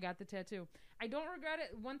 So I got the tattoo. I don't regret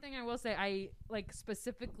it. One thing I will say, I like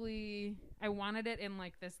specifically, I wanted it in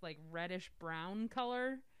like this like reddish brown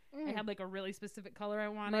color. I had like a really specific color I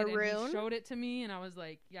wanted. And Maroon? he showed it to me, and I was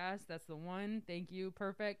like, yes, that's the one. Thank you.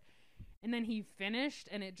 Perfect. And then he finished,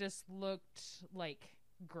 and it just looked like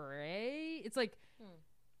gray. It's like,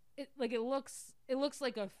 it looks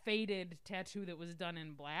like a faded tattoo that was done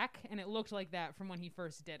in black, and it looked like that from when he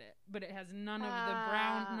first did it. But it has none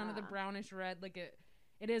of the brownish red. Like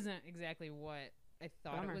it isn't exactly what I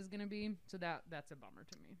thought Bummer. it was gonna be. So that's a bummer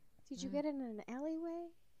to me. Did you get it in an alleyway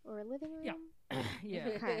or a living room? Yeah. Yeah.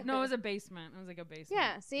 Okay. No, it was a basement. It was like a basement.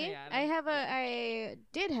 Yeah, see? Yeah, I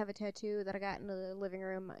did have a tattoo that I got in the living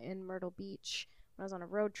room in Myrtle Beach when I was on a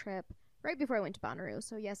road trip right before I went to Bonnaroo.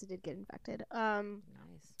 So yes, it did get infected. Nice.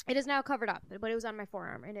 It is now covered up, but it was on my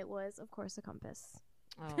forearm, and it was, of course, a compass.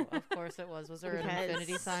 Oh, of course it was. Was there an Because-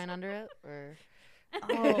 infinity sign under it, or?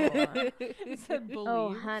 Oh, It said believe.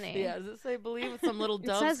 oh, honey. Yeah, does it say believe with some little It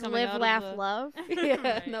doves says coming live, out laugh, of the... love. Yeah,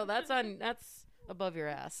 Right. no, that's above your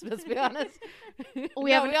ass. Let's be honest. We No,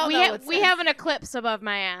 have all we know have it we says. have an eclipse above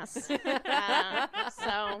my ass.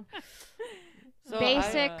 So So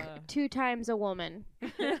basic I- 2 times a woman.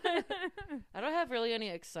 I don't have really any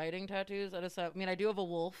exciting tattoos. I do have a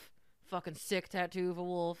wolf. Fucking sick tattoo of a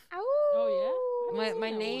wolf. Oh, My seen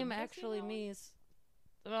my that name one. I've actually seen that one. means.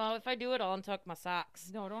 Well, if I do it, I'll untuck my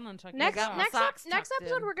socks. No, don't untuck. Next got my next socks next tucked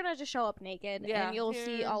episode, in. we're gonna just show up naked, Yeah, and you'll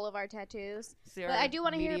see here. all of our tattoos. See But our I do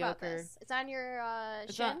want to hear about mediocre- this. It's on your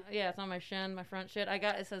It's shin. it's on my shin, my front shin.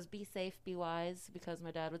 It says "Be safe, be wise," because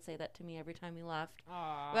my dad would say that to me every time he left.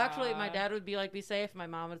 Well, actually, my dad would be like, "Be safe." My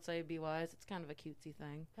mom would say, "Be wise." It's kind of a cutesy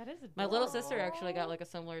thing. That is My little sister actually got like a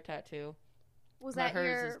similar tattoo. Was but that hers is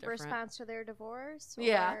your different. response to their divorce?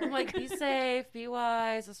 Yeah, or- I'm like, "Be safe, be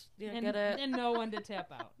wise." Just, and, get it? and know when to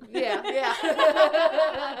tap out. Yeah,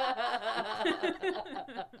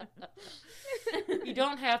 you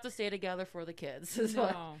don't have to stay together for the kids. is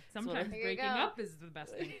what- No, sometimes There you breaking go. up is the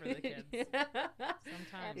best thing for the kids.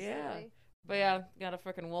 Sometimes. Yeah. Absolutely. But yeah, got a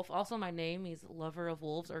freaking wolf. Also, my name is Lover of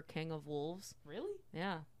Wolves or King of Wolves. Really?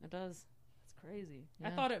 Yeah, it does. That's crazy. I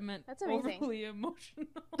Yeah. thought it meant That's amazing. overly emotional.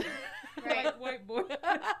 Right. White boy.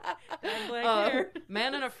 Dyed black hair.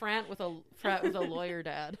 Man in a frat with a lawyer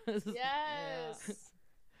dad. Yes.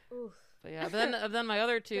 Oof. But yeah, but then my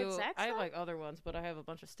other two, Good sex, I have though? like other ones, but I have a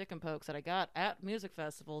bunch of stick and pokes that I got at music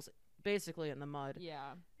festivals, basically in the mud,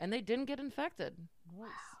 Yeah. and they didn't get infected. Nice.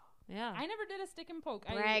 Yeah. I never did a stick and poke.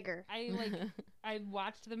 Bragger. I like I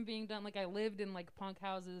watched them being done. Like I lived in like punk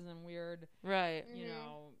houses and weird, Right. you Mhm.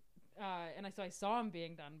 know, and I saw them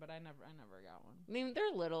being done, but I never got one. I mean,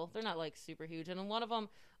 they're little. They're not like super huge. And one of them,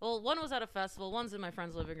 well, one was at a festival. One's in my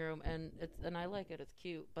friend's living room, and I like it. It's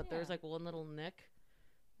cute. But there's Yeah. like one little nick.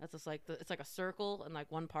 That's just like it's like a circle, and like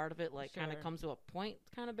one part of it like kind of Sure. comes to a point,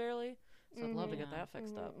 kind of barely. So I'd love to get Mhm. that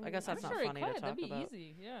fixed up. I Mhm. guess that's I'm not sure funny it to could. talk That'd be about.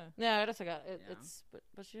 easy. Yeah. Yeah, I just got it. Yeah. It's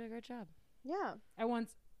but she did a great job. Yeah. I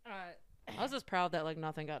once. I was just proud that like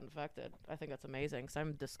nothing got infected. I think that's amazing because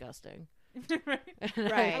I'm disgusting. Right. And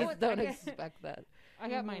Right. I I don't would- expect that. I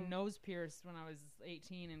got my Mhm. nose pierced when I was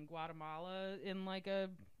 18 in Guatemala in like a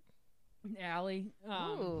alley.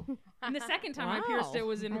 Ooh. And the second time I pierced Wow. it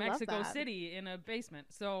was in I love Mexico that. City in a basement.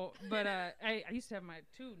 So, but I used to have my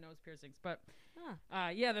 2 nose piercings. But Huh.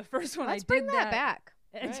 yeah, the first one Let's I bring did that back.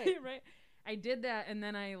 Right. right. I did that, and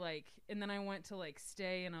then I went to like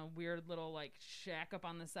stay in a weird little like shack up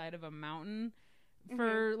on the side of a mountain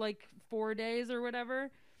for like 4 days or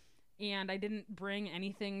whatever. And I didn't bring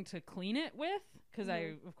anything to clean it with because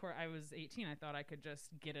of course I was 18. I thought I could just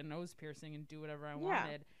get a nose piercing and do whatever I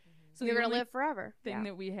wanted. So You're the gonna only live forever. thing Yeah.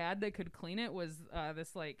 that we had that could clean it was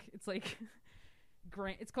this like it's like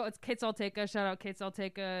grain. It's Quetzalteca. Shout out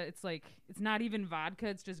Quetzalteca. It's not even vodka.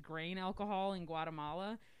 It's just grain alcohol in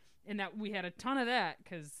Guatemala, and that we had a ton of that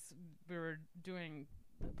because we were doing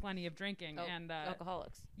plenty of drinking and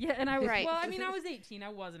Alcoholics. yeah, and I was Right. well. I mean, I was 18. I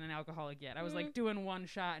wasn't an alcoholic yet. I was like doing one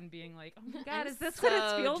shot and being like, "Oh my god, I'm is this what it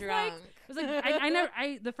so feels like?" drunk. It was like I never.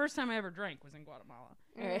 The first time I ever drank was in Guatemala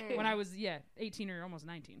Right. when I was 18 or almost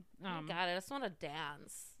 19. God, I just want to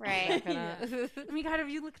dance. Right. Kinda- Oh my god, have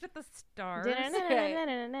you looked at the stars?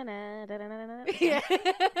 yeah.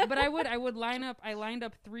 But I would line up. I lined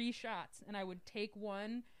up 3 shots, and I would take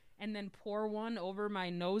one and then pour one over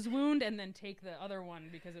my nose wound, and then take the other one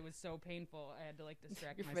because it was so painful. I had to like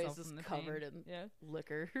distract Your myself face is from the covered pain. in yeah,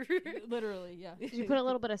 liquor. literally, yeah, Did you put a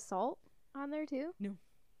little bit of salt on there too?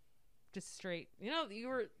 just straight. You know, you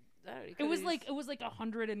were. You It was could've like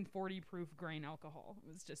 140 proof grain alcohol.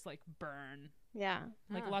 It was just like burn. Yeah.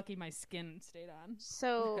 Like Huh. lucky my skin stayed on.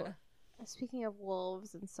 So, speaking of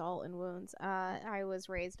wolves and salt and wounds, I was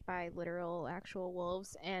raised by literal actual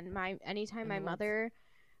wolves, and anytime And my the wolves. mother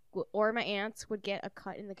or my aunts would get a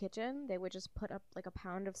cut in the kitchen, they would just put up like a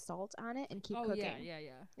pound of salt on it and keep Oh cooking. yeah.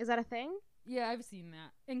 Is that a thing? Yeah, I've seen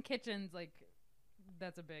that in kitchens. Like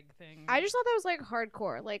that's a big thing. I just thought that was like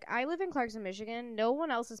hardcore. Like I live in Clarkson, Michigan. No one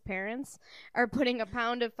else's parents are putting a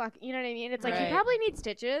pound of you know what I mean? It's like Right. you probably need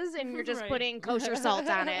stitches and you're just Right. putting kosher salt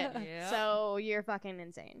on it. Yeah. So you're fucking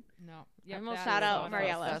insane. no. I'm Yep, mostly that Shout is out about awesome.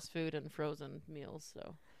 Mariella. fast food and frozen meals,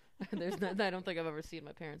 so I don't think I've ever seen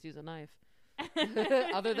my parents use a knife,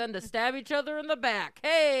 other than to stab each other in the back.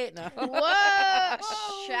 Hey, no. Whoa!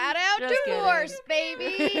 Shout out Just kidding. divorce,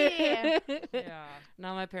 baby. Yeah.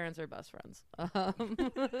 No, my parents are best friends.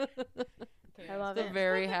 Okay, I love They're it.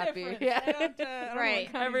 very Split the happy. difference. Yeah. I don't know Right.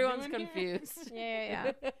 what Connie's Everyone's doing here. confused.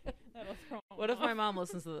 Yeah. That'll throw 'em What if off. my mom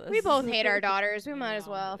listens to this? We both hate our daughters. We I might as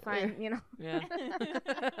know. well find, Yeah.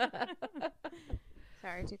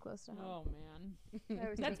 Sorry, too close to home. Oh man, I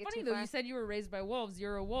always that's take it funny too though. far. You said you were raised by wolves.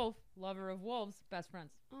 You're a wolf, lover of wolves, best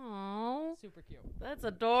friends. Oh, Super cute. that's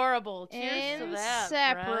adorable. Cheers to that.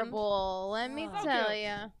 friend. Inseparable. Let me Oh. tell cute.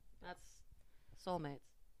 you. That's soulmates.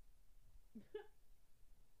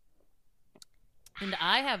 And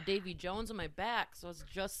I have Davy Jones on my back, so it's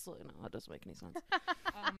just no, that doesn't make any sense.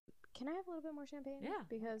 Can I have a little bit more champagne? Yeah.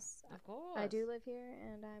 Because Of course, I do live here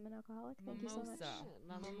and I'm an alcoholic. Thank you so much.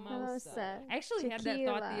 Mimosa. I actually had that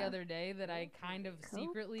thought the Tequila. other day that I kind of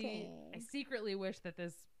secretly, I Cocaine. secretly wish that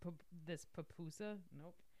this papusa,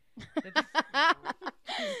 nope. That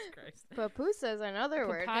Jesus Christ. Papusa is another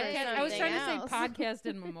word. for Podcast, I was trying something to say else. podcast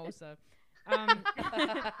and mimosa.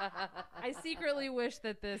 I secretly wish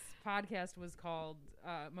that this podcast was called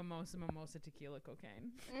Mimosa Tequila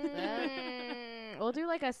Cocaine. We'll do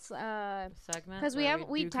like a segment 'Cause we where have-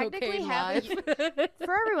 we do technically cocaine have live.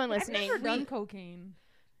 for everyone I've listening. never done cocaine.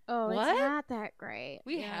 Oh, What? it's not that great.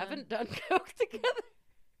 we Yeah. haven't done coke together.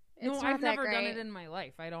 It's No, not I've that never done great. it in my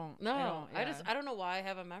life. I don't. No, I I don't know why I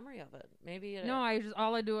have a memory of it. Maybe it, No,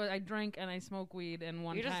 all I do is I drink and I smoke weed. And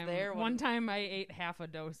one You're just time, there one when- time I ate half a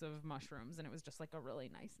dose of mushrooms, and it was just like a really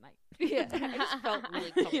nice night. yeah, I just felt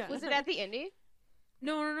really comfortable. Yeah. Was it at the indie?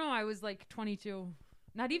 No. I was like 22.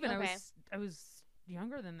 Not even. Okay. I was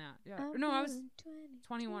younger than that. Yeah. No, I was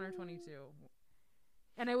 21 or 22.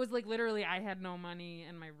 And I was like, literally, I had no money,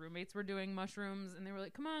 and my roommates were doing mushrooms, and they were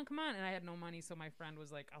like, come on. And I had no money, so my friend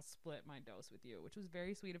was like, I'll split my dose with you, which was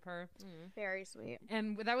very sweet of her. Very sweet.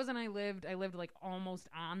 And that was when I lived like almost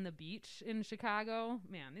on the beach in Chicago.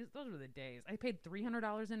 Man, those were the days. I paid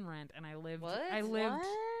 $300 in rent, and I lived. What?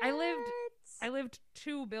 I lived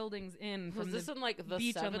 2 buildings in from Was this the in like the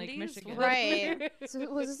beach 70s? on Lake Michigan. Right. So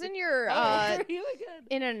was this in your really good.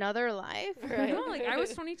 in another life? Right. No, like I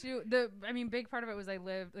was 22. Big part of it was I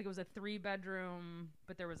lived like it was a 3-bedroom,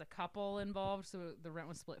 but there was a couple involved, so the rent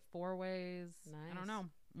was split 4 ways. I don't Nice. know.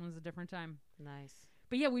 It was a different time. Nice.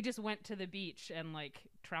 But yeah, we just went to the beach and like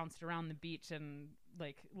trounced around the beach and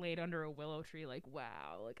like laid under a willow tree, like,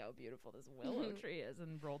 wow, look how beautiful this willow tree is,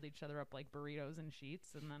 and rolled each other up like burritos and sheets,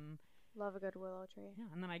 and then Love a good willow tree. yeah,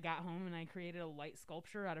 and then I got home and I created a light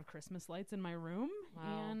sculpture out of Christmas lights in my room.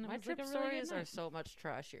 Wow. And it My was, like, trip a really good stories are night. so much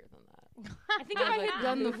trashier than that. I think if I had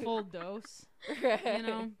done the full dose, you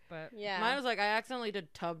know, but Yeah. Mine was like I accidentally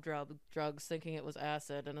did tub drugs thinking it was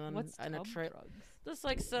acid, and then what's and tub a drugs? Just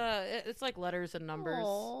like it's like letters and numbers.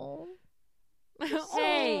 Aw.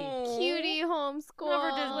 Hey, Aw. Cutie homeschool.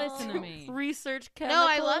 Never did listen to me. Research No, chemicals.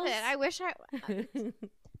 I love it. I wish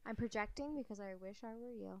I'm projecting because I wish I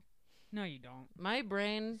were you. No, you don't. My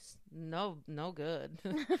brain's no good.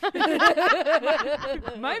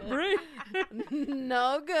 My brain,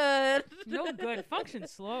 no good. no good. Function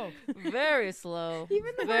slow. Very slow.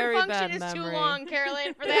 Even the Very word bad function is too memory. long,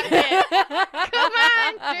 Caroline, for that bit. Come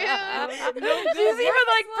on, dude. She's even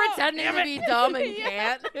like pretending to be dumb and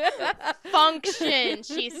can't. Function,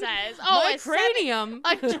 she says. Oh, My a cranium.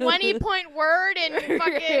 a 20-point word in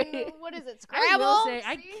fucking what is it? I Scrabble. will say,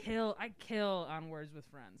 I See? kill on Words with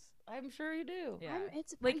Friends. I'm sure you do. Yeah,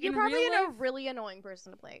 It's Like, you're in probably real a life- really annoying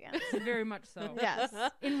person to play against. very much so. Yes.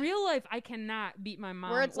 In real life, I cannot beat my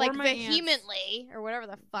mom. Where it's or like my aunts. vehemently or whatever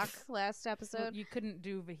the fuck last Well, episode. you couldn't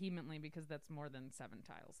do vehemently because that's more than 7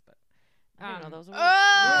 tiles. But I didn't know those were.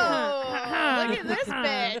 Oh, look at this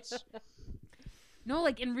bitch. no,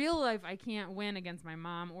 like in real life, I can't win against my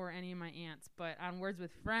mom or any of my aunts. But on Words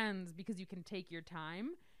with Friends, because you can take your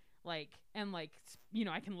time, I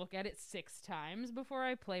can look at it 6 times before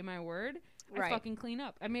I play my word. Right. I fucking clean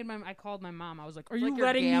up. I called my mom. I was like, "Are It's you like you're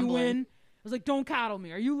letting gambling. me win?" I was like, "Don't coddle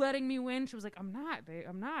me. Are you letting me win?" She was like, "I'm not, babe.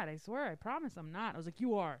 I'm not. I swear. I promise I'm not." I was like,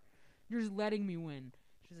 "You are. You're just letting me win."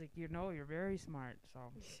 She's like, you're very smart." So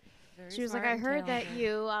Very She was like, smart I and heard that talented.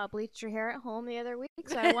 you bleached your hair at home the other week,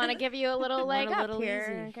 so I want to give you a little leg Went a up little here,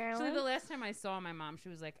 easy. actually, Caroline. the last time I saw my mom, she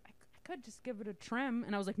was like, I could just give it a trim.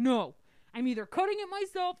 And I was like, no, I'm either cutting it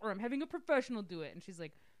myself or I'm having a professional do it. And she's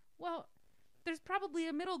like, well, there's probably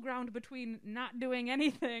a middle ground between not doing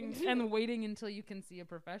anything and waiting until you can see a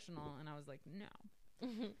professional. And I was like, no,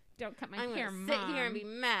 don't cut my I'm hair, gonna Mom. sit here and be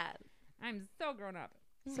mad. I'm so grown up.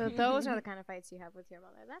 So those are the kind of fights you have with your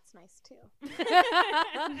mother. That's nice too.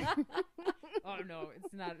 Oh no,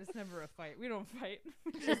 it's not. It's never a fight. We don't fight.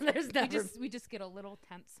 There's never. We just get a little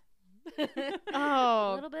tense.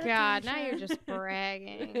 Oh Little bit of God! Now tension. you're just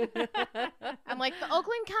bragging. I'm like the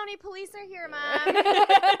Oakland County Police are here, Mom,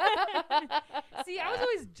 See, I was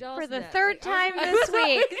always jealous for of the that. third Like, I time was- this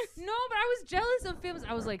week. No, but I was jealous of films.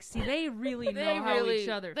 I was like, see, they really They know how really, each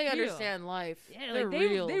other they feel. understand life. Yeah, They're like they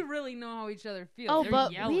real. really know how each other feel. Oh, They're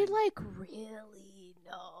but yelling. we like really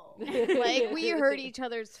know. Like we hurt each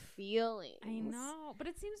other's feelings. I know, but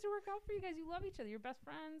it seems to work out for you guys. You love each other. You're best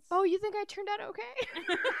friends. Oh, you think I turned out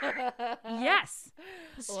okay? Yes. Well,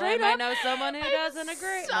 I Straight might up. know someone who doesn't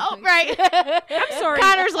agree. So right. I'm sorry.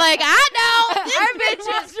 Connor's like, I know this bitch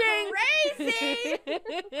is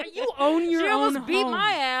crazy. You own your She own almost beat home.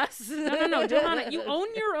 my ass. No, Johanna, you own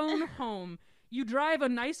your own home. You drive a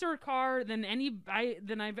nicer car than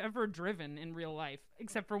I've ever driven in real life,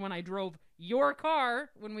 except for when I drove your car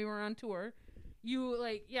when we were on tour. You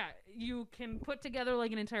you can put together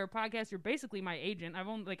like an entire podcast. You're basically my agent. I've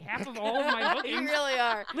owned like half of all of my bookings. You really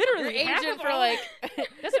are. Literally, Your half agent of for all- like.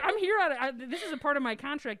 I'm here this is a part of my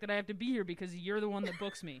contract that I have to be here because you're the one that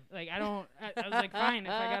books me. Like I was like, fine,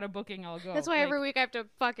 if I got a booking, I'll go. That's why Like, every week I have to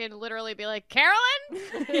fucking literally be like, Carolyn,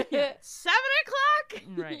 7 o'clock.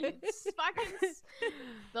 right. It's fucking the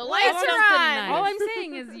Well, lights are something on. nice. All I'm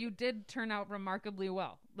saying is you did turn out remarkably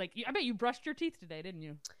well. Like I bet you brushed your teeth today, didn't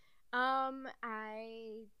you?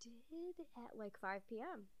 I did at like 5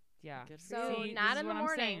 p.m. Yeah. Good for So, you. See, not this is in what the I'm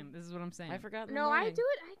morning. saying. This is what I'm saying. I forgot. In the No, I morning. do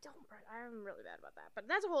it. I don't. I'm really bad about that. But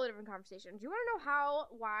that's a whole different conversation. Do you want to know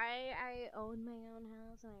why I own my own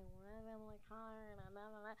house and I live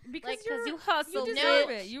in like Because Like, you're, you hustle. you No, deserve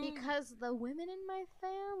it. You because the women in my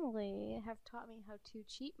family have taught me how to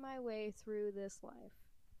cheat my way through this life.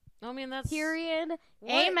 I mean, that's Period.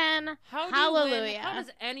 What? Amen. How do Hallelujah. You win? How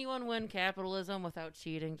does anyone win capitalism without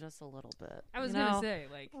cheating just a little bit? I was you gonna know? say,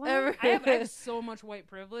 like, Well, I have so much white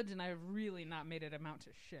privilege, and I've really not made it amount to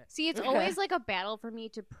shit. See, it's always like a battle for me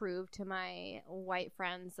to prove to my white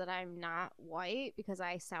friends that I'm not white because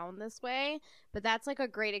I sound this way. But that's like a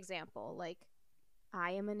great example. Like,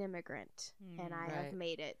 I am an immigrant and I have Right.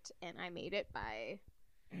 made it, and I made it by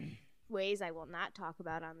ways I will not talk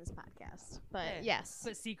about on this podcast. But Hey. yes.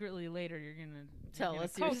 But secretly later, you're gonna Tell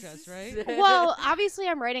us your coach us, right? Well, obviously,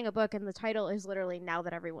 I'm writing a book, and the title is literally "Now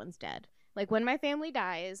That Everyone's Dead." Like, when my family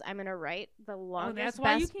dies, I'm gonna write the longest, that's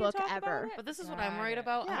why you best can't book talk about ever. it? But this is what I'm Got worried it.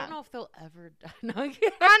 about. I Yeah. don't know if they'll ever die. No, I'm kidding.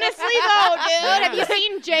 Honestly, though, dude, have you Yeah.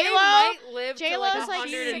 seen They J Lo? might live to J-Lo's, like like,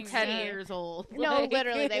 110 60. years old. No, Like-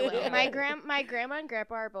 literally, they will. Yeah. My grandma and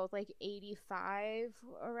grandpa are both like 85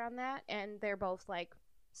 around that, and they're both like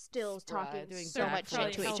still Spry, talking doing so much shit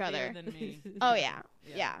Probably to each healthier other. Than me. Oh yeah,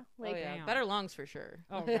 yeah. Oh Like yeah, Damn. better lungs for sure.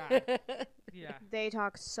 Oh, God. Yeah. they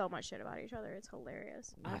talk so much shit about each other. It's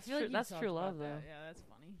hilarious. I That's feel like true. you That's talked true about love, that. though. Yeah, that's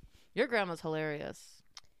funny. Your grandma's hilarious.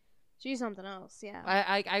 She's something else. Yeah.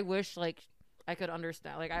 I wish like I could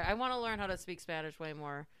understand. Like I want to learn how to speak Spanish way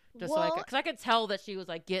more, just so I Well- could, because I could tell that she was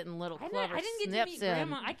like getting little clever I didn't get to snips meet in.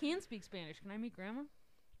 Grandma. I can speak Spanish. Can I meet Grandma?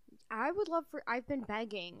 I would love for. I've been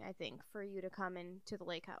begging. I think for you to come into the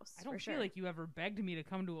lake house. I don't for feel sure. like you ever begged me to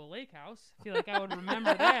come to a lake house. I feel like I would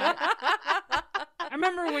remember that. I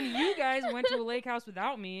remember when you guys went to a lake house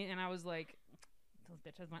without me, and I was like, those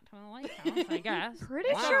bitches went to a lake house, I guess.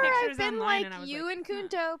 Pretty Wow. sure I've Pictures been online, like and I was you like, and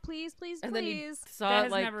huh. Kunto. Please, please, And then you please. saw That it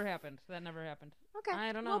has like never happened. That never happened. Okay.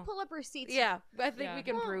 I don't We'll know. pull up receipts. Yeah, I think Yeah. we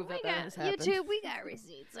can Well, prove we that got that has happened. YouTube. We got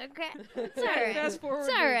receipts. Okay. It's all Yeah, right. Fast forward It's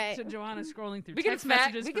all right. to Joanna scrolling through We can text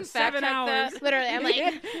fact. messages We for can fact 7 check hours. that. Literally, I'm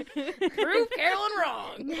like, prove Carolyn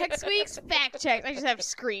wrong. next week's fact check. I just have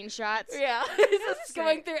screenshots. Yeah, it's just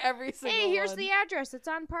going through every single. Hey, here's one. the address. It's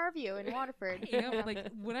on Parview in Waterford. You know, like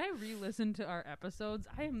when I re-listen to our episodes,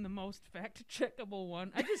 I am the most fact-checkable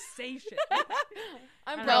one. I just say shit.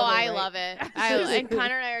 I'm No, No, probably I right. love it. Just- And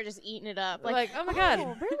Connor and I are just eating it up. Like, oh my God.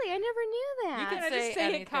 Oh, really? I never knew You that. can I just say say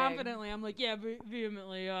anything. it confidently. I'm like, yeah,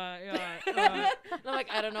 vehemently. And I'm like,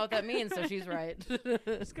 I don't know what that means, so she's right.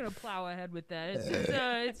 Just gonna plow ahead with that.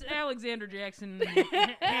 It's Alexander Jackson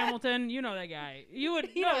Hamilton. You know that guy. You would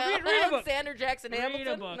no, read a book. Alexander Jackson Read a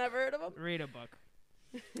Hamilton. book. Never heard of him. Read a book.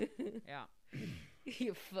 Yeah.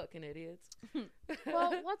 You fucking idiots.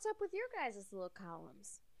 Well, what's up with your guys' little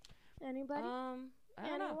columns? Anybody? I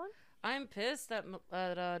don't know. Anyone? I'm pissed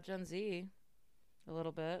at Gen Z a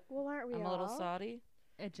little bit. Well, aren't we I'm all? a little salty.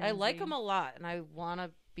 At I Gen like Z. them a lot, and I want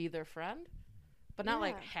to be their friend, but not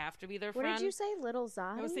like Yeah. have to be their What friend. did you say, little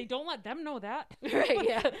Zod? I would say, don't let them know that. Right?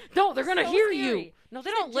 Yeah. No, they're gonna So hear scary. you. No,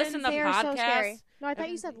 they don't Gen listen to Z are so scary. podcasts. No, I thought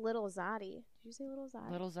you Everything- said little Zoddy. Did you say little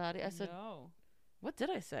Zoddy? Little Zoddy. I said, no. what did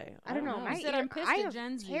I say? I don't know. You My said, ear, I'm pissed I at have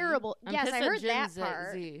Gen Z. terrible. I'm yes, pissed I at heard Gen that Z.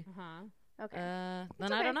 part. Uh-huh. Okay. Then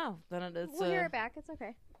It's I okay. don't know. Then it's We'll hear it back. It's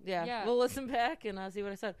okay. yeah. Yeah. We'll listen back and see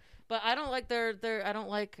what I said. But I don't like their I don't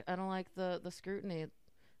like the scrutiny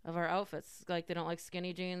of our outfits. Like they don't like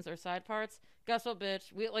skinny jeans or side parts. Guess what,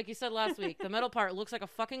 bitch? We like you said last week. The middle part looks like a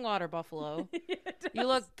fucking water buffalo. You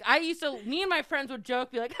look. Me and my friends would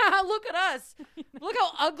joke, be like, "Ha, look at us! Look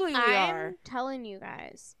how ugly we are." I'm telling you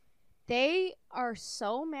guys, they are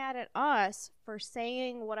so mad at us for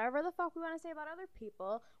saying whatever the fuck we want to say about other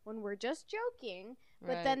people when we're just joking. But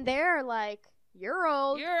Right. then they're like, "You're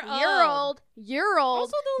old. You're You're old." old. You're old.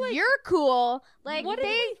 Also, though, like, you're cool." Like what did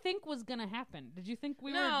they. we think was gonna happen? Did you think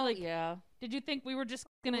we no, were like? yeah. Did you think we were just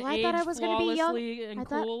gonna Well, I age thought I was gonna be young. flawlessly and I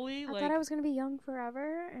thought- coolly? I like, thought I was gonna be young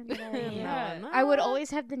forever, and then Yeah. No, I would no. always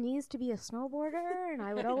have the knees to be a snowboarder, and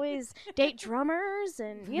I would always date drummers,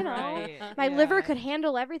 and you know, Right. my liver Yeah. could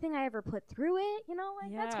handle everything I ever put through it. You know,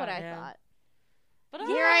 like that's what I Yeah. thought. But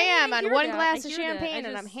Here I am on hear one that. glass I of hear that. champagne, I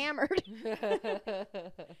and I'm just- hammered.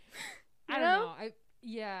 I don't know.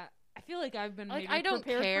 I feel like I've been Like, maybe I don't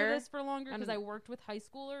prepared care. for this for longer because I'm- I worked with high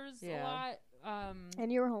schoolers a Yeah. lot.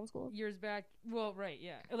 And you were homeschooled, Years back. Well, right,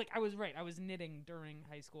 yeah. Like I was right. I was knitting during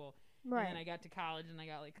high school, right? and then I got to college and I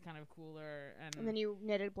got like kind of cooler and, And then you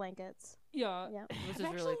knitted blankets. yeah. Yeah. Which I've is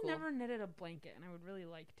actually really cool. never knitted a blanket, and I would really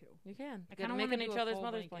like to. You can. I Get kind of making want to each do a other's full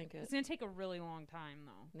mother's blanket. blanket. It's gonna take a really long time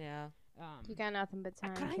though. Yeah. You got nothing but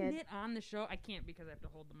time, could I kid. knit on the show? I can't because I have to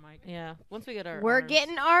hold the mic. Yeah. Once we get our We're arms.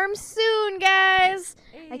 getting arms soon, guys.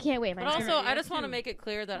 I can't wait. But Mine's also, gonna I Yeah, just want to too. make it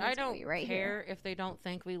clear that I Mine's gonna don't be right care if they don't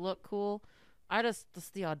think we look cool. That's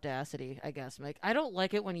the audacity, I guess, Mike. I don't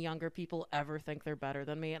like it when younger people ever think they're better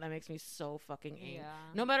than me, and that makes me so fucking angry. Yeah.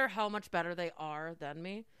 No matter how much better they are than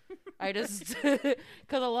me, I just because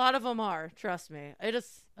a lot of them are. Trust me. There are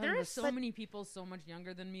just, so many people so much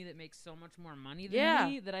younger than me that make so much more money than Yeah.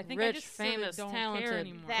 me that I think I rich, just sorta famous, don't care talented,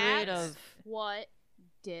 anymore. That's creative. what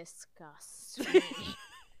disgusts me.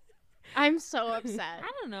 I'm so upset.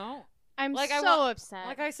 I don't know. I'm Like, I so want- upset.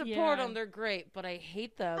 Like I support Yeah. them, they're great, but I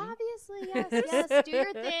hate them. Obviously, yes, do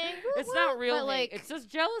your thing. Woo, It's woo. not real But, hate. like, It's just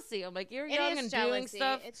jealousy. I'm like, you're it young is and jealousy. doing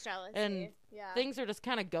stuff. It's jealousy. and yeah. Things are just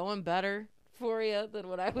kind of going better for you than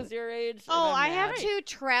when I was your age. and Oh, I'm I have mad. to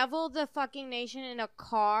travel the fucking nation in a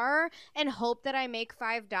car and hope that I make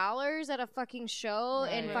 $5 at a fucking show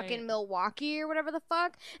in Right. fucking Milwaukee or whatever the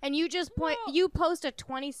fuck. And you just No. you post a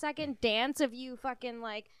 20-second dance of you fucking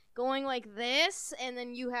like going like this, and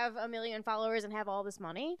then you have 1 million followers and have all this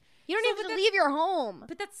money. You don't So, even but have to that's- leave your home.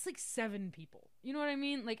 But that's like 7 people. You know what I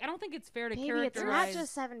mean? Like, I don't think it's fair to Baby, it's characterize. not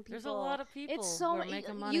just 7 people. There's a lot of people It's so who are many.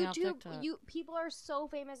 making money off YouTube, TikTok. people are so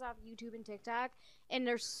famous off YouTube and TikTok, and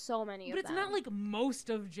there's so many But of it's them. not like most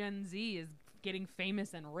of Gen Z is getting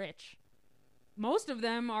famous and rich. Most of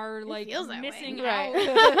them are like feels that way. missing Right.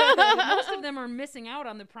 out. Most of them are missing out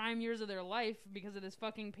on the prime years of their life because of this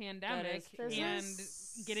fucking pandemic This and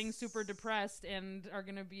is- getting super depressed and are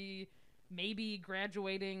going to be maybe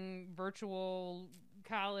graduating virtual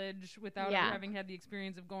college without Yeah. ever having had the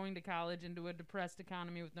experience of going to college into a depressed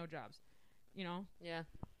economy with no jobs. You know? Yeah.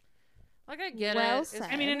 Like, I get Well it. said.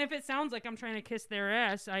 I mean, and if it sounds like I'm trying to kiss their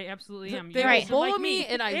ass, I absolutely am. They You will guys don't bully like me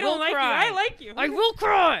and I they will don't like cry. You. I like you. I will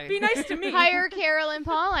cry. Be nice to me. Hire Carolyn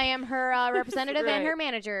Paul. I am her representative and Right. her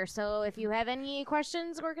manager. So if you have any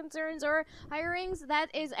questions or concerns or hirings,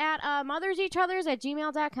 that is at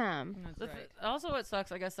motherseachothers@gmail.com. That's The right. Also, it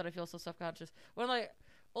sucks, I guess, that I feel so self-conscious. When, like,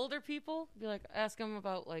 older people, be like, ask them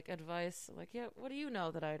about, like, advice. Like, yeah, what do you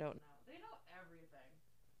know that I don't know? They know everything.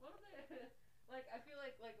 What are they, like, I feel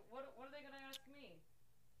like, what are they going to ask me?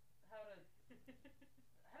 How to,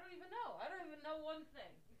 I don't even know. I don't even know one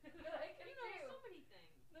thing that I can do. so many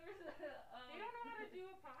things. There's, They don't know how to do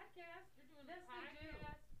a podcast. You're doing Yes, a they do.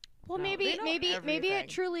 podcast. Well, No, maybe they know maybe everything. it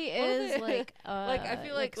truly What are is they- like like, I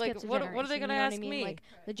feel like skips a what are they generation, gonna you know what ask I mean? me? Like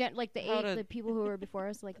the How to- the people who were before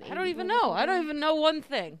us, like the I don't 80 even boomers know. and I don't things. even know one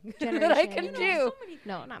thing that I Generation. can You know do. So many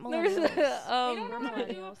No, not There's, millennials. They don't know how to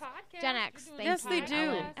do a millennials. podcast. Gen X. You're doing Thank Yes, you. they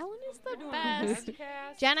do. Ellen is You're the doing a best.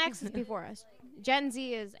 podcast. Gen X is before us. Gen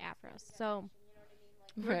Z is after us. So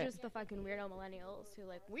we're Right. just the fucking weirdo millennials who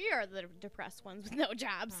we are the depressed ones with no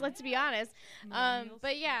jobs. Let's be honest.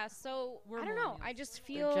 But yeah, so We're I don't know. millennials. I just They're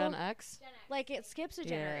feel Gen X. like it skips a Yeah.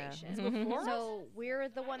 generation. It's before So we're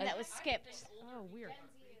the one that was skipped. Oh, weird.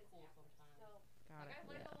 Got it.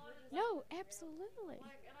 No, absolutely.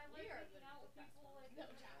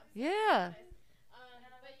 Yeah.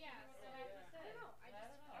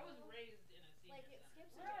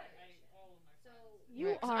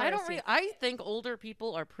 You are. I don't. I think older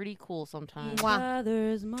people are pretty cool sometimes. Mwah.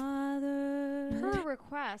 Mother's mother. Per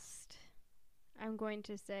request, I'm going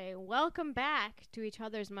to say welcome back to each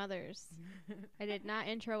other's mothers. I did not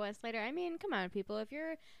intro us later. I mean, come on, people. If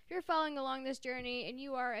you're following along this journey and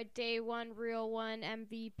you are a day one, real one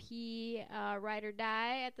MVP, ride or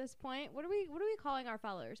die at this point, what are we calling our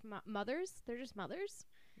followers? Mothers? They're just mothers.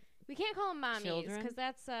 We can't call them mommies Children? because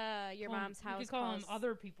that's your mom's house. You could call them calls-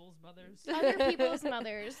 other people's mothers. other people's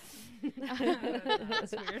mothers.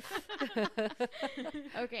 That's weird.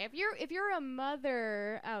 Okay, if you're a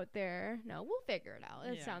mother out there, no, we'll figure it out.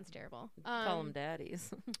 It Yeah. sounds terrible. Call them daddies.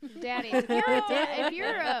 Daddies. If you're if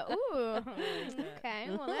you're a ooh, okay,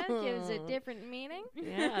 well that gives a different meaning.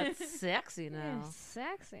 Yeah, it's sexy now.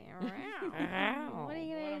 Sexy. Wow. Wow. What are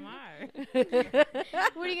you What gonna am I?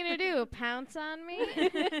 What are you gonna do? Pounce on me?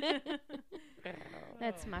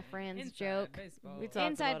 That's my friend's Inside joke. baseball. We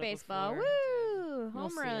talked Inside about it baseball. before. Woo! We'll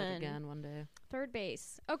Home see it run. again one day. Third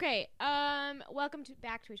base. Okay. Welcome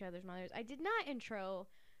back to each other's mothers. I did not intro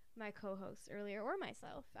my co-hosts earlier or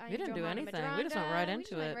myself. I We am didn't do Johanna anything. We just went Madronda. right We into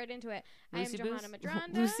just went it. right into it. Lucy I am Johanna Booz-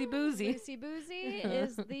 Madronda. Lucy Boozy. Lucy Boozy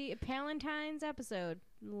is the Palentine's episode,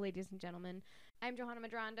 ladies and gentlemen. I'm Johanna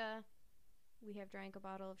Madronda. We have drank a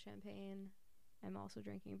bottle of champagne. I'm also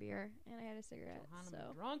drinking beer, and I had a cigarette. So.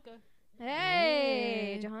 Dronka.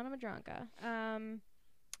 Hey, Hey. Johanna Madronka.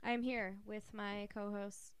 I'm here with my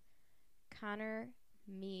co-host Connor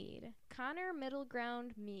Mead, Connor Middle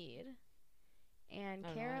Ground Mead, and I don't know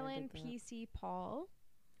how I Carolyn did that. PC Paul.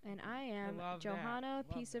 And I am love that. Johanna, Love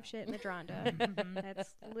piece of that. shit Madronda. Mhm.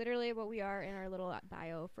 That's literally what we are in our little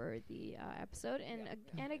bio for the episode. And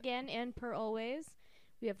and again, and per always,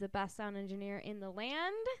 we have the best sound engineer in the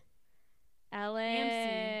land, Ellen.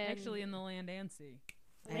 And sea. Actually, in the land and sea.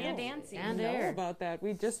 Land and sea. And I know air. about that.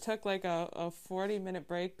 We just took like a 40-minute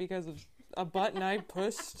break because of a button I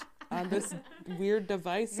pushed on this weird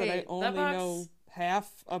device that Hey, I that only box- know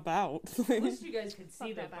half about. I wish you guys could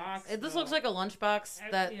see Fuck the that box. This though. looks like a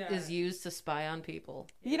lunchbox that is Yeah. used to spy on people.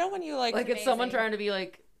 You know when you like, Like it's someone amazing. trying to be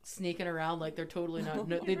like sneaking around, like they're totally not.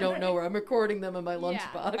 No, they don't know where I'm recording them in my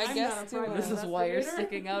lunchbox. I I'm guess not a to, private This is investigator. wire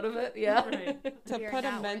sticking out of it. Yeah. Right. to We are put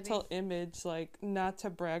a not mental worthy. image, like not to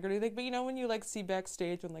brag or anything, but you know when you like see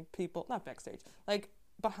backstage when like people, not backstage, like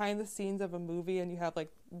behind the scenes of a movie and you have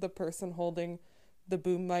like the person holding the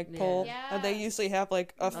boom mic Yeah. pole and they Yes. usually have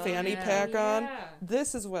like a fanny yeah. pack on. Yeah.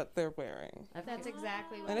 This is what they're wearing. That's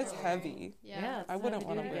exactly what And it's they're wearing. heavy. Yeah. it's I wouldn't heavy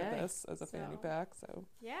want to duty wear gag. this as a fanny So- pack, so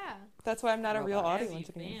Yeah. that's why I'm not a real Robot. audio Heavy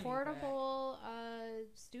engineer. fanny. Portable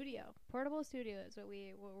studio. Portable studio is what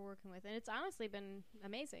we're working with, and it's honestly been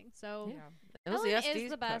amazing. So Yeah. It was Ellen the SD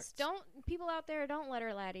is the best. cards. Don't people out there don't let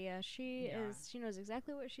her lie to you. She Yeah. she knows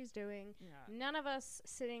exactly what she's doing. Yeah. None of us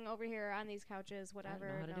sitting over here on these couches,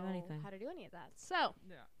 whatever, how to do anything. how to do any of that. So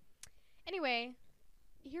Yeah. anyway,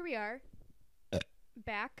 here we are,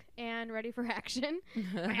 back and ready for action.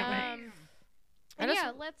 I And just-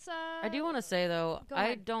 yeah, let's. I do want to say though, Go I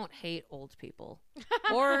ahead. don't hate old people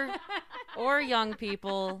or young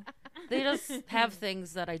people. They just have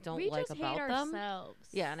things that I don't we like just about hate them. ourselves.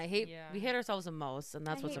 Yeah, and I hate Yeah. we hate ourselves the most, and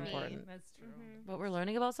that's I what's hate me. important. That's true. Mhm. But we're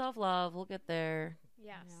learning about self love. We'll get there.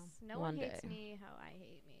 Yes. Yeah. No One one hates day. me how I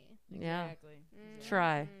hate me. Yeah. Exactly.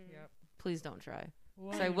 Try. Mhm. Yep. Please don't try.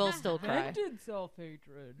 Well, 'Cause I will still cry. Vented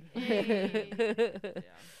self-hatred. Hey. Yeah.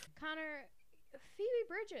 Connor, Phoebe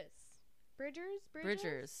Bridgers.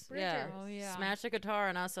 Bridgers. Yeah. Oh, yeah. Smash a guitar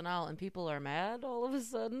on SNL and people are mad all of a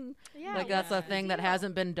sudden. Yeah. Like that's a yeah. thing that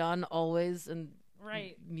hasn't been done always in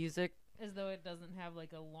Right. music. As though it doesn't have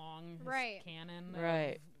like a long Right. canon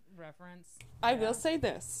Right. of reference. I Yeah. will say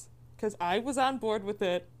this, because I was on board with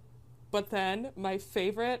it, but then my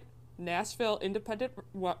favorite Nashville independent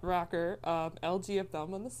rocker, LG of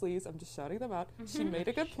Thelma and the Sleaze, I'm just shouting them out, she made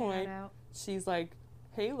a good point. Shout out. She's like,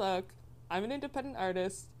 hey, look, I'm an independent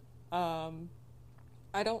artist.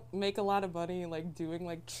 I don't make a lot of money like doing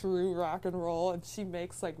like true rock and roll, and she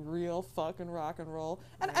makes like real fucking rock and roll.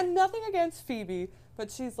 And nothing against Phoebe,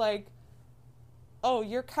 but she's like, oh,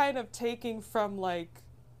 you're kind of taking from like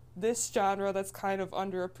this genre that's kind of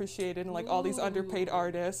underappreciated and like all these underpaid Ooh.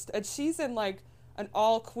 artists, and she's in like an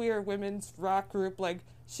all queer women's rock group. Like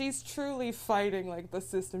she's truly fighting like the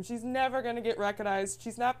system. She's never gonna get recognized.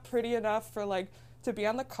 She's not pretty enough for like to be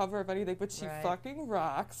on the cover of anything, but she Right. fucking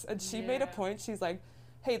rocks. And she made a Yeah. point. She's like,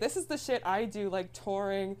 hey, this is the shit I do, like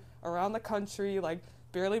touring around the country, like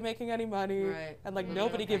barely making any money, Right. and like Mhm.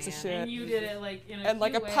 nobody gives a Man. shit. And you did it like in a And,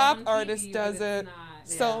 like, cute a way pop on artist TV, does but it's it. not.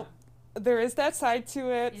 So there is that side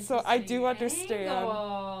to it. So I do Interesting understand.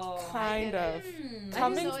 angle. Kind of. Hmm.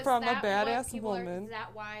 Coming So is from a that what badass people are- woman. Is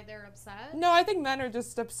that why they're upset? No, I think men are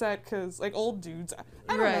just upset because like old dudes.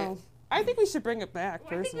 I don't Right. know. I think we should bring it back Well,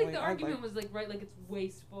 I think personally. like the I'd argument was like right, like it's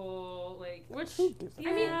wasteful, like Which Who gives a I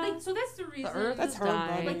mean, Yeah. like so that's the reason. earth That's is her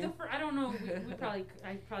dying. Like I don't know. We probably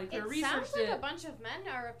I probably could have It sounds researched like it. a bunch of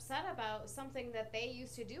men are upset about something that they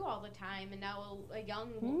used to do all the time, and now a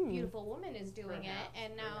young, beautiful woman is doing Perhaps, it,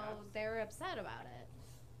 and now perhaps. they're upset about it.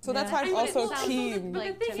 So that's Yeah. why I'm I mean, also sounds team. But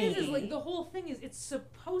like the thing to is me. like the whole thing is it's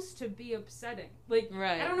supposed to be upsetting. Like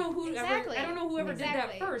Right. I don't know who Exactly. I don't know whoever did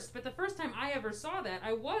Exactly. that first, but the first time I ever saw that,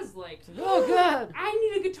 I was like, Oh god. I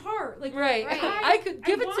need a guitar. Like Right. Right. I could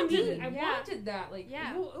give it to wanted me. I Yeah. wanted that. Like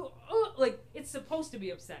Yeah. like it's supposed to be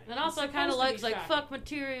upsetting. And also I It's kind of supposed to like be fuck shocking.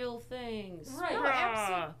 material things. Right. No,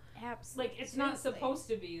 Ah. Absolutely. Like it's not supposed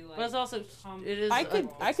to be like. But it's also it is. I could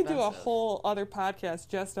do a expensive. whole other podcast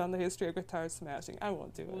just on the history of guitar smashing. I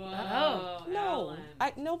won't do it. Whoa, No,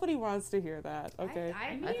 Alan. nobody wants to hear that. Okay.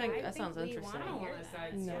 I think that sounds we interesting. I wanna don't hear want a that.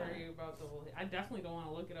 side No. story about the whole. I definitely don't want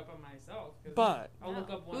to look it up on myself. 'Cause But I'll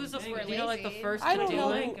look up one Who's the thing. first? and Do you know like the lazy. first I to don't do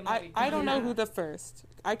know. it? Who, I don't know Yeah. who the first.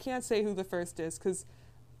 I can't say who the first is because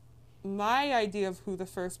my idea of who the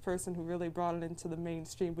first person who really brought it into the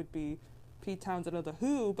mainstream would be Pete Townsend of the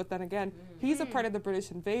Who. But then again, he's a part of the British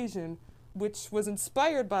invasion, which was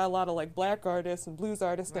inspired by a lot of like black artists and blues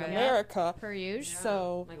artists Right. in Yeah. America. Per usual.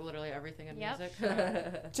 So Like literally everything in Yep.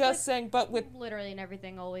 music. just saying, but with Literally and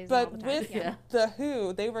everything, always. But all the time. with yeah. the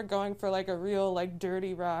Who, they were going for like a real like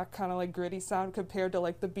dirty rock kind of like gritty sound compared to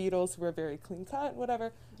like the Beatles, who were very clean cut and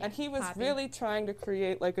whatever. And he was poppy. really trying to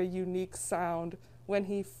create like a unique sound when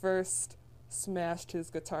he first smashed his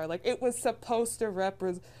guitar. Like, it was supposed to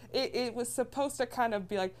represent, it was supposed to kind of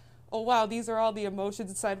be like, oh wow, these are all the emotions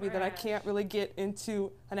inside me that I can't really get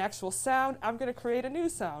into an actual sound. I'm going to create a new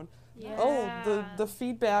sound. Yeah. Oh, the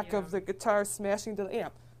feedback Yeah. of the guitar smashing the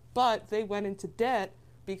amp. But they went into debt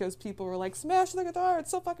because people were like, smash the guitar,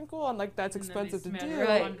 it's so fucking cool. And like, that's And then they expensive to smashed do.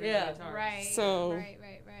 Right, 100 yeah. guitars. Right. So- Right.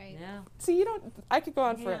 Yeah. See, you don't, I could go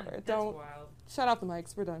on Yeah, forever. that's Don't, wild. shut off the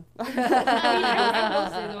mics, we're done. I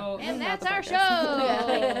will say, though, And Not that's the our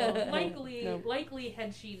podcast. show. likely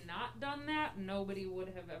had she not done that, nobody would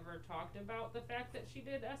have ever talked about the fact that she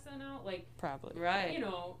did SNL. Like, Probably. Right. you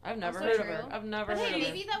know, I've never Also heard of her. true. I've never But heard hey, of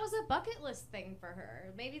her. maybe that was a bucket list thing for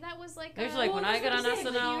her. Maybe that was like Maybe she's a, like, when I that's get what on I'm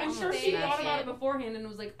saying, SNL, I'm I'm sure gonna she smash thought about it. it beforehand and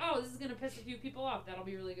was like, "Oh, this is gonna piss a few people off. That'll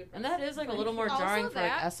be really good." For And me." that is like a little more Also jarring for like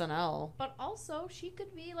that- SNL. But also, she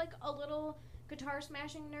could be like a little guitar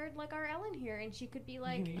smashing nerd like our Ellen here, and she could be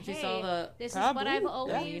like, Mhm. She hey, saw the this Probably, is what I've yeah.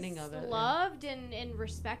 always meaning of it, yeah. loved and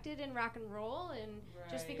respected in rock and roll, and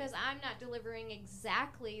just Right. because I'm not delivering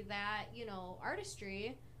exactly that,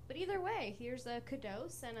 artistry, but either way, here's a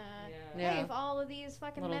kudos and a Yeah. hey, Yeah. if all of these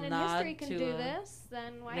fucking Little men in nod history can to do a- this,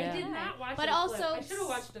 then why Yeah. I can't did I? not watch. But the also, clip. I should have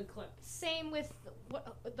watched the clip. Same with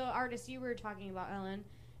the artist you were talking about, Ellen.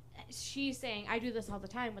 She's saying, I do this all the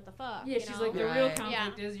time. What the fuck? Yeah, you she's know? like, the Right. real Yeah.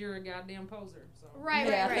 conflict is you're a goddamn poser. So. Right,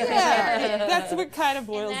 Yeah. right. Yeah, There it is. that's what kind of And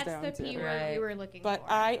boils that's down the to. P word Right. you were looking But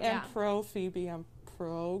for. I am Yeah. pro Phoebe. I'm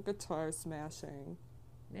pro guitar smashing.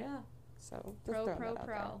 Yeah. So just Pro, throwing pro, that out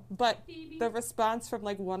pro. there. But Phoebe. the response from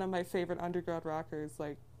like one of my favorite underground rockers,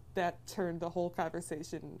 like that turned the whole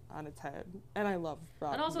conversation on its head. And I love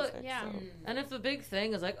rock And also- music. yeah. So. And if the big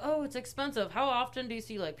thing is like, oh, it's expensive, how often do you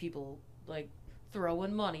see like people like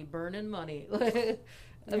throwing money, burning money?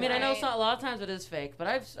 I mean, I know Right. a lot of times it is fake, but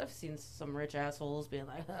I've seen some rich assholes being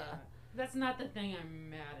like, Yeah. That's not the thing I'm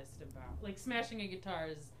maddest about. Like, smashing a guitar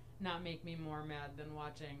does not make me more mad than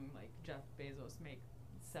watching like Jeff Bezos make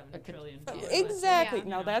 $7 trillion. Exactly. Yeah.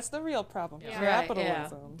 Now that's the real problem. Yeah. Right,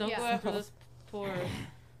 Capitalism. don't Yeah. go after this poor.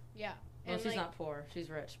 Yeah. Well, And, she's like, not poor. She's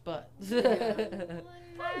rich, but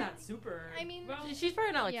Probably not super. I mean, well, she's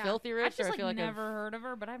probably not like Yeah. filthy rich. I've just or I feel like I've- never heard of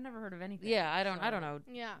her, but I've never heard of anything. Yeah, I don't So- know.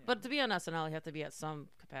 Yeah. But to be on SNL, you have to be at some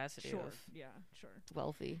capacity Sure. of Yeah. Sure.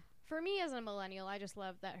 wealthy. For me as a millennial, I just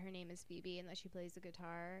love that her name is Phoebe and that she plays the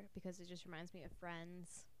guitar because it just reminds me of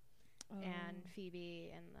Friends and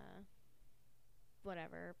Phoebe and the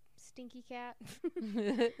whatever Stinky Cat.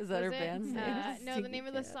 Is that her Was it? band's name? No, the name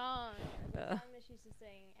of the song. The Uh. song that she used to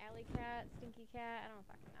sing, Alley Cat, Stinky Cat. I don't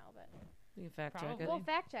fucking know, but You can fact check Probably. it. we'll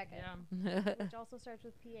fact check it. Yeah. Which also starts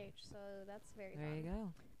with PH, so that's very There you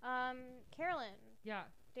fun. go. Carolyn, Yeah.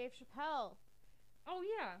 Dave Chappelle. Oh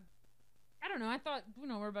yeah. I don't know. I thought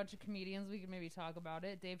we're a bunch of comedians. We could maybe talk about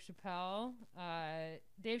it. Dave Chappelle.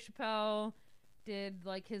 Dave Chappelle did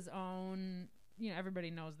like his own. Everybody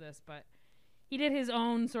knows this, but he did his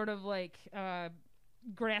own sort of like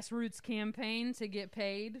grassroots campaign to get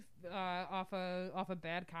paid off a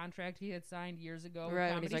bad contract he had signed years ago with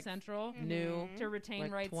Right, when he's, Comedy like, Central New. to retain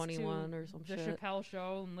Like rights 21 to or some the shit. Chappelle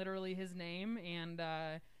Show and literally his name, and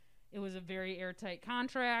it was a very airtight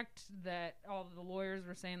contract that all of the lawyers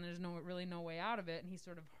were saying there's really no way out of it, and he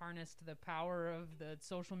sort of harnessed the power of the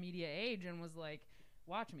social media age and was like,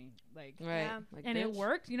 watch me, like, Right. Yeah. Like, and it bitch.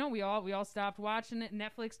 worked. We all stopped watching it.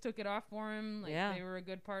 Netflix took it off for him. Like, Yeah. they were a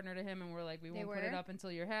good partner to him, and we're like, we They won't put it were? up until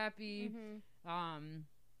you're happy. Mm-hmm.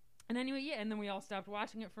 And anyway, yeah, and then we all stopped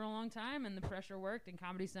watching it for a long time, and the pressure worked, and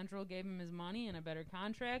Comedy Central gave him his money and a better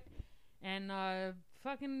contract, and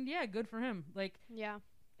fucking yeah, good for him. Like, Yeah.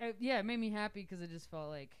 yeah, it made me happy because it just felt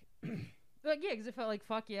like, because it felt like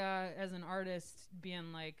fuck yeah, as an artist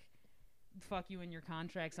being like, fuck you in your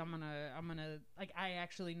contracts. I'm gonna like, I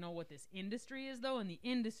actually know what this industry is though, and the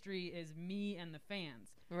industry is me and the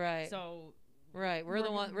fans. Right. So Right. We're the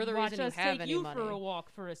watch reason you us have take any you money. for a walk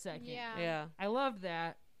for a second. Yeah. Yeah. I love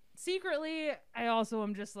that. Secretly, I also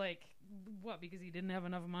am just like, what? Because he didn't have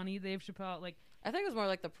enough money, Dave Chappelle. Like, I think it was more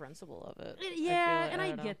like the principle of it. yeah, and I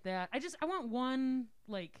don't know. get that. I want one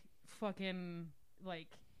like fucking like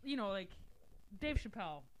like Dave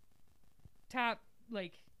Chappelle, top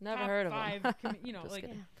like Never top heard of five, him. Just like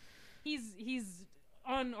kidding. he's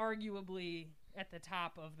unarguably at the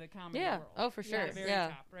top of the comedy Yeah. world. Oh, for sure. Very Yeah.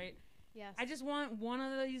 top, right? Yes. I just want one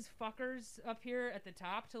of these fuckers up here at the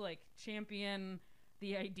top to like champion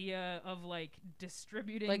the idea of like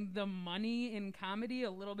distributing Like- the money in comedy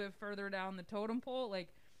a little bit further down the totem pole. Like,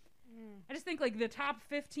 Mm. I just think like the top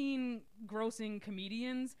 15 grossing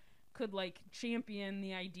comedians could like champion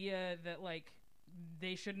the idea that like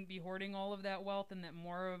they shouldn't be hoarding all of that wealth, and that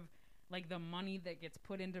more of like the money that gets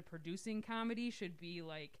put into producing comedy should be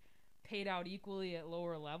like paid out equally at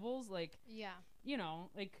lower levels. Like, Yeah. you know,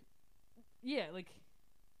 like, yeah, like,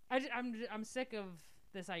 I'm sick of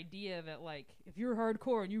this idea that, like, if you're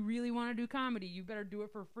hardcore and you really want to do comedy, you better do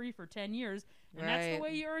it for free for 10 years. And that's the Right.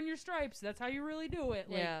 way you earn your stripes. That's how you really do it.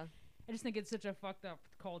 Like, Yeah. I just think it's such a fucked up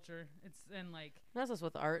culture. And, like, That's just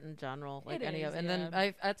with art in general, like It any is, of. And then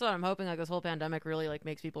yeah. that's what I'm hoping. Like this whole pandemic really like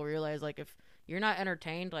makes people realize, like, if you're not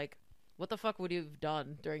entertained, like, what the fuck would you have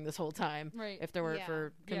done during this whole time right. if there weren't Yeah.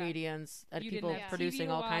 for Yeah. comedians and You people didn't have producing TV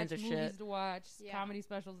to all watch, kinds of movies shit? to watch, Yeah. comedy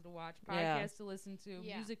specials to watch, Yeah. podcasts to listen to,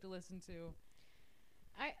 Yeah. music to listen to.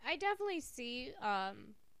 I definitely see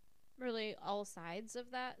really all sides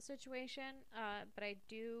of that situation, but I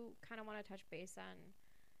do kind of want to touch base on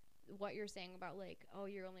what you're saying about, like, oh,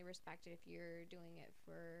 you're only respected if you're doing it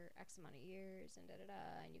for X amount of years and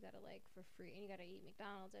and you gotta, like, for free, and you gotta eat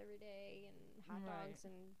McDonald's every day and hot Right. dogs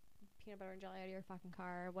and peanut butter and jelly out of your fucking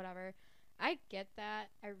car or whatever. I get that,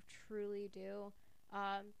 I truly do.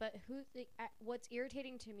 But what's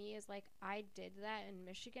irritating to me is, like, I did that in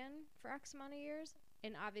Michigan for X amount of years,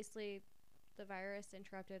 and obviously the virus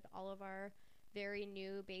interrupted all of our very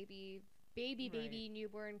new baby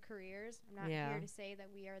newborn careers. I'm not Yeah. here to say that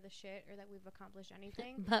we are the shit or that we've accomplished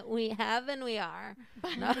anything. But we have and we are.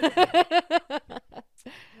 No.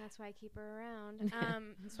 That's why I keep her around.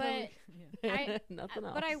 That's But what we- yeah. I- Nothing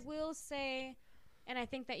else. but I will say, and I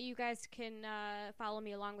think that you guys can follow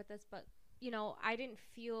me along with this, but, you know, I didn't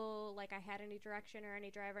feel like I had any direction or any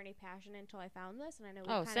drive or any passion until I found this, and I know we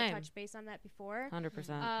kind of same. touched base on that before.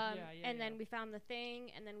 100%. And then we found the thing,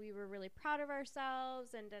 and then we were really proud of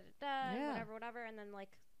ourselves, and Yeah. whatever, and then,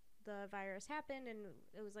 like, the virus happened, and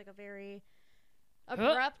it was like a very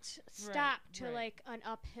abrupt stop to right. like an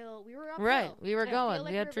uphill. We were uphill. Right, we were I feel going.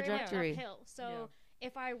 like We had were very much trajectory. uphill. So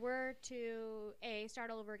if I were to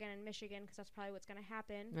start all over again in Michigan, because that's probably what's going to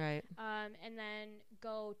happen, Right. and then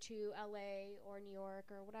go to LA or New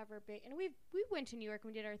York or whatever big, and we went to New York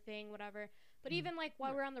and we did our thing, whatever. But even like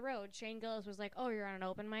while we were on the road, Shane Gillis was like, "Oh, you're on an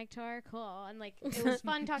open mic tour, cool," and like it was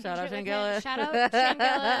fun talking Shout out shit Shane with him. Gillis. Shout out Shane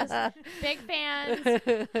Gillis, big fans.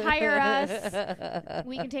 Hire us.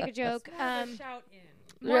 We can take a joke. Shout in.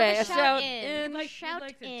 More of a Right, a shout shout in. in. We'd Shout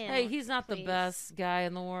like to in. Hey, he's not the please. best guy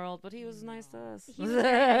in the world, but he was nice to us. He was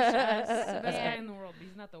very nice to us. He's the best guy And- in the world, but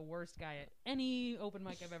he's not the worst guy at any open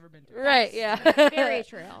mic I've ever been to. Right, yeah. Very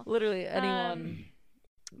true. Literally anyone.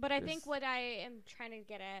 But I think Just- what I am trying to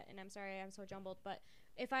get at, and I'm sorry I'm so jumbled, but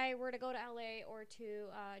if I were to go to LA or to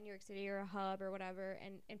New York City or a hub or whatever,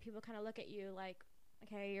 and people kind of look at you like,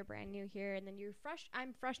 okay, you're brand new here, and then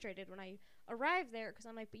I'm frustrated when I arrive there because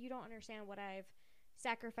I'm like, but you don't understand what I've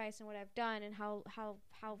sacrificed and what I've done and how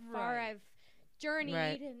far Right. I've journeyed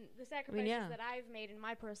Right. and the sacrifices yeah. that I've made in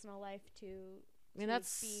my personal life to I mean, to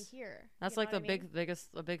that's be here. That's You know like the what I mean?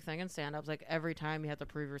 a big thing in stand-ups. Like every time you have to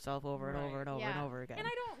prove yourself over and Right. over and over and Yeah. over again. And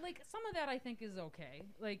I don't like some of that. I think is okay.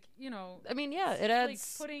 Like, you know, I mean, yeah, it like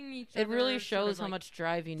adds. putting each It other really sort shows of, how like, much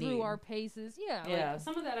drive you need. through our paces. Yeah, Yeah. Like,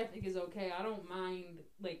 some of that I think is okay. I don't mind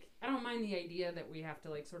the idea that we have to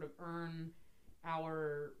like sort of earn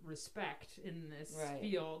our respect in this Right.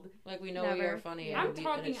 field. Like we know we Never. are funny. Yeah. and I'm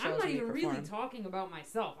not when we even really perform. talking about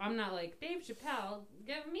myself. I'm not like Dave Chappelle.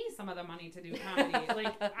 Give me some of the money to do comedy.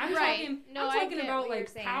 Like I'm Right. talking. No, I'm I talking get about what you're like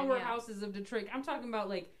saying, powerhouses of Detroit. I'm talking about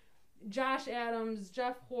like Josh Adams,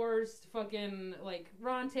 Jeff Horst, fucking like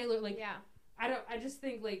Ron Taylor. Like Yeah. I just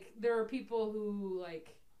think like there are people who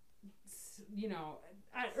like, you know,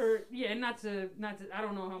 not to. I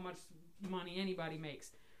don't know how much money anybody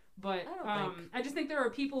makes. But I just think there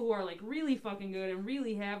are people who are like really fucking good and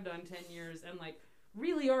really have done 10 years and like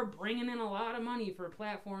really are bringing in a lot of money for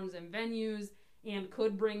platforms and venues and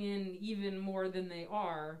could bring in even more than they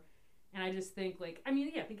are. And I just think like, I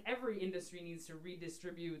mean, yeah, I think every industry needs to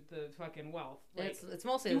redistribute the fucking wealth. Like, It's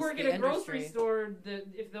mostly you the work at a grocery industry. store,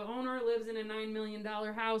 if the owner lives in a $9 million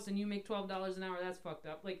house and you make $12 an hour, that's fucked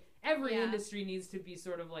up. Like every Yeah. industry needs to be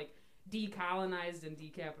sort of like decolonized and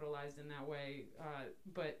decapitalized in that way.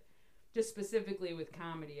 But just specifically with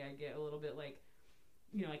comedy, I get a little bit like,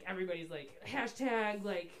 you know, like everybody's like hashtag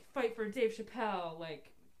like fight for Dave Chappelle,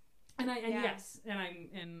 like, yes,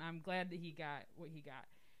 and I'm glad that he got what he got.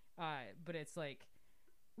 But it's like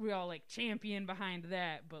we all like champion behind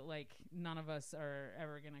that, but like none of us are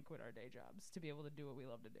ever gonna quit our day jobs to be able to do what we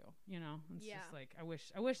love to do. You know, it's just like I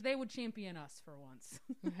wish they would champion us for once,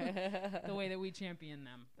 the way that we champion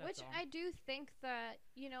them. That's Which all. I do think that,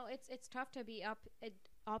 you know, it's tough to be up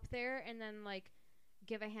there and then like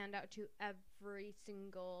give a handout to every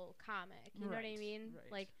single comic. You know what I Right, mean?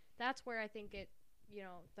 right. Like that's where I think it, you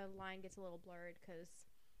know, the line gets a little blurred because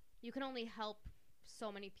you can only help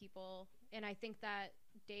so many people and I think that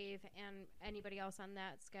Dave and anybody else on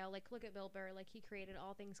that scale, like look at Bill Burr, like he created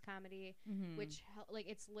All Things Comedy, which like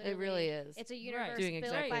it's literally It really is. it's a universe Doing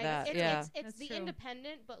built exactly by that, it's, yeah. it's That's the true.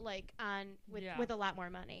 independent, but like on with Yeah. with a lot more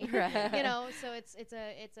money. Right. You know, so it's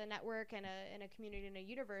a network and a community and a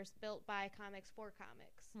universe built by comics for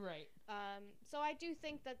comics. Right. So I do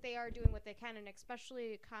think that they are doing what they can, and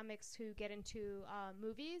especially comics who get into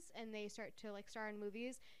movies and they start to like star in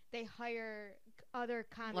movies, they hire other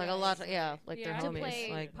comics Like a lot, like Yeah, their I to homies, play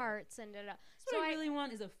like parts and da-da. That's what I really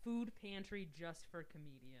want is a food pantry just for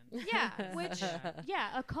comedians. Yeah, which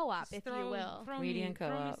Yeah. a co-op, Just if throw- you will. Throw Comedian me, throw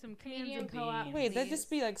me co-op. some cans Comedian of co-op. beans. Wait, that'd Please. just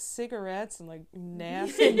be like cigarettes and like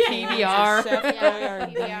nasty PBR. Chef Yeah,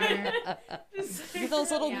 Boyardee. PBR.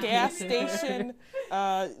 Those little Yeah. gas station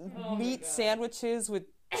my meat God. sandwiches with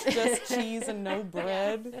just cheese and no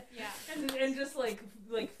bread. Yeah. And just like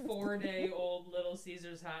 4-day-old Little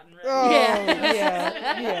Caesars hot and ready. Oh,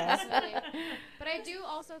 Yeah. yeah. Absolutely. But I do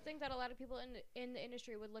also think that a lot of people in the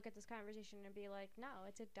industry would look at this conversation and be like, "No,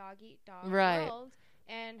 it's a dog eat dog Right. world."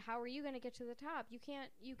 And how are you going to get to the top?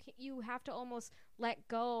 You have to almost let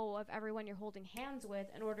go of everyone you're holding hands with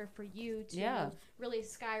in order for you to Yeah. really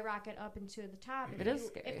skyrocket up into the top. It is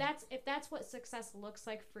scary. If that's what success looks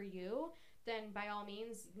like for you, then by all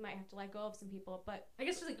means you might have to let go of some people. But I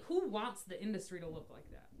guess just like who wants the industry to look like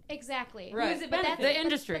that? exactly, Right. Who is it But that's- benefit? The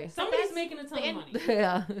industry. Somebody's that's making a ton the of money.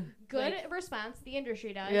 Yeah. good response. The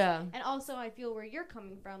industry does. Yeah. And also, I feel where you're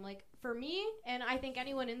coming from. Like, for me, and I think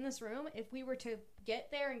anyone in this room, if we were to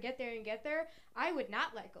get there and get there and get there, I would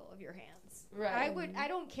not let go of your hands. Right. I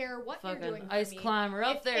don't care what you're doing Fucking for ice me. climber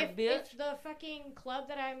up there, if bitch. the fucking club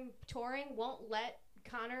that I'm touring won't let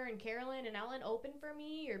Connor and Carolyn and Ellen open for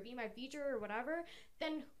me or be my feature or whatever,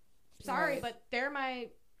 then sorry, Right. but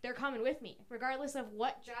they're coming with me, regardless of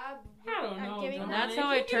what job I don't I'm know. giving John. them. That's If how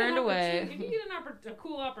you I get an turned away. opportunity- If you get a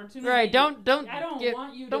cool opportunity, Right. Don't I don't get,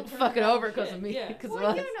 want you to don't turn fuck it down over because shit. of me. Yeah. 'cause Well,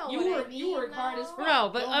 of us. you know You what I work- you mean, work hard as though. fuck. No,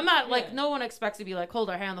 but I'm not like Yeah. no one expects to be like hold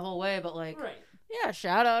our hand the whole way, but like Right. yeah,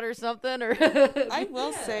 shout out or something or I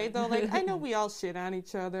will Yeah. say though, like I know we all shit on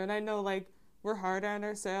each other, and I know like we're hard on I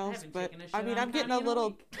ourselves, haven't but taken a I shit mean on I'm getting Connie a in little.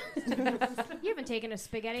 week. You haven't taken a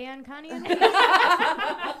spaghetti on Connie and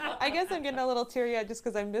I guess I'm getting a little teary-eyed just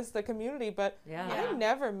because I miss the community, but yeah. I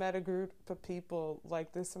never met a group of people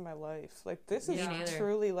like this in my life. Like this is Me neither.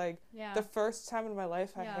 truly like yeah. the first time in my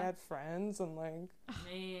life I Yeah. had friends, and like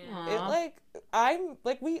Man. Aw. it like I'm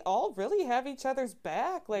like we all really have each other's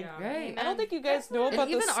back. Like Yeah. Right. I don't think you guys That's know what- about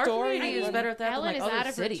And even the our story. community is when- better at that Ellen than is like out other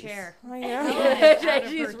of cities. her chair. I Ellen am. is out of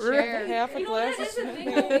She's her rude. chair. Half a You know, glass that's of the thing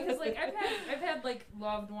champagne. though, because like I've had like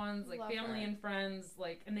loved ones, like Love family her. and friends,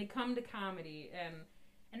 like, and they come to comedy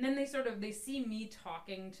and then they see me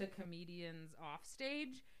talking to comedians off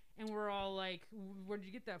stage, and we're all like, "Where'd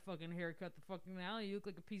you get that fucking haircut? The fucking alley? You look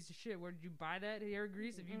like a piece of shit. Where did you buy that hair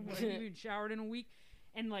grease? Have you even showered in a week?"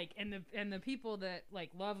 And like, and the people that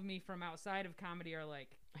like love me from outside of comedy are like,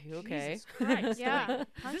 Are you okay? Jesus Christ, Yeah. like,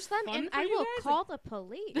 Punch them fun and for I you will guys? call the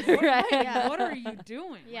police. Right. Yeah. what are you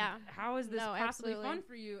doing? Yeah. Like, how is this No, possibly absolutely. fun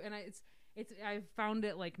for you? And I've found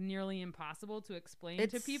it like nearly impossible to explain to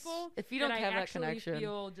It's- people if you don't that have I that actually connection.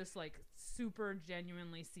 feel just like super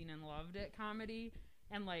genuinely seen and loved at comedy,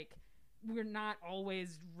 and like we're not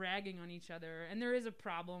always ragging on each other. And there is a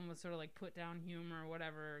problem with sort of like put down humor or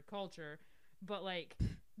whatever culture, but like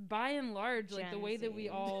by and large, like the Gen way that Z. we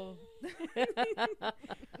all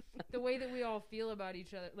the way that we all feel about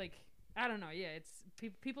each other, like I don't know, yeah, it's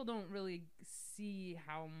people don't really see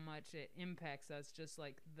how much it impacts us, just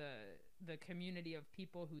like the community of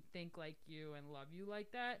people who think like you and love you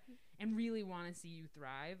like that and really want to see you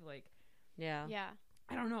thrive. Like Yeah. Yeah.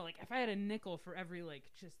 I don't know, like if I had a nickel for every like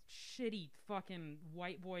just shitty fucking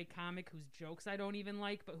white boy comic whose jokes I don't even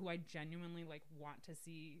like but who I genuinely like want to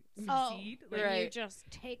see succeed, like You Right.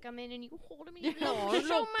 just take them in and you hold them in. You Oh, love them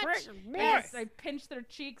so much. Yes, I pinch their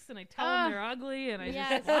cheeks and I tell them they're ugly, and I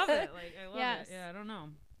yes. just love it. Like I love Yes. it. Yeah, I don't know.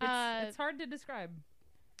 Uh, It's hard to describe.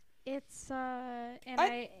 It's and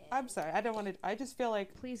I'm sorry. I don't want to. I just feel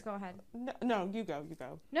like please go ahead. no. You go.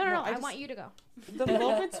 No, I just- want you to go. The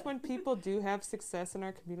moments when people do have success in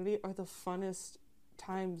our community are the funnest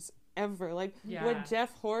times ever. Like Yeah. when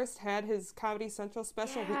Jeff Horst had his Comedy Central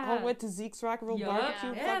special, we Yeah. all went to Zeke's Rock and Roll Yeah.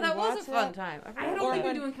 Barbecue. Yeah, fucking that was a watched fun that. time. I had Or only been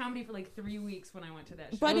when- doing comedy for like 3 weeks when I went to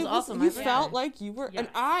that show. But It was it was awesome. you I felt bet. like you were, and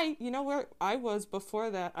Yes. you know where I was before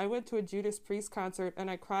that. I went to a Judas Priest concert and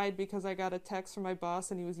I cried because I got a text from my boss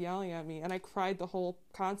and he was yelling at me, and I cried the whole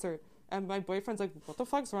concert. And my boyfriend's like, "What the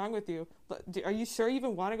fuck's wrong with you? Are you sure you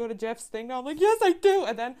even want to go to Jeff's thing now?" I'm like, "Yes, I do."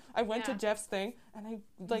 And then I went to Yeah. Jeff's thing, and I It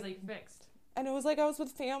was like, like fixed. and it was like I was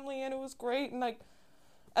with family, and it was great, and like,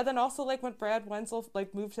 And then also, like, when Brad Wenzel,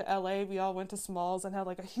 like, moved to LA, we all went to Smalls and had,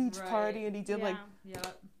 like, a huge Right. party, and he did, like, Yep.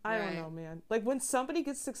 I Right. don't know, man. Like, when somebody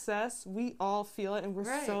gets success, we all feel it, and we're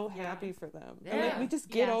Right. so Yeah. happy for them. And, like, Yeah. we just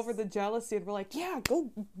get Yes. over the jealousy, and we're like, yeah, go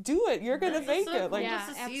do it. You're gonna It's make so it. cool Like, Yeah.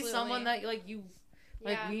 just to absolutely. see someone that like you.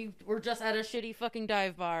 Like Yeah. we were just at a shitty fucking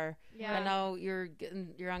dive bar, Yeah. and now you're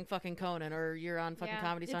on fucking Conan or you're on fucking Yeah.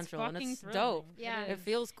 Comedy It's Central, and fucking it's thrilling. dope. Yeah. It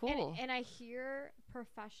feels cool. And I hear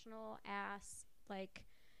professional ass like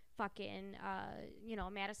fucking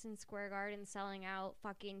Madison Square Garden selling out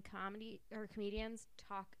fucking comedy or comedians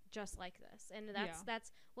talk just like this. And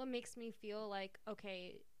that's what makes me feel like,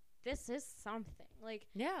 okay, this is something. Like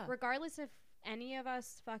Yeah. regardless if any of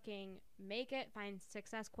us fucking make it, find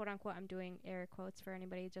success, quote unquote. I'm doing air quotes for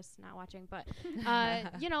anybody just not watching, but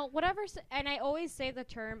whatever. And I always say the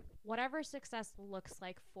term, whatever success looks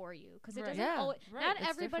like for you, because it Right. doesn't. Yeah, right. Not It's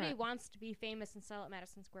everybody different. wants to be famous and sell at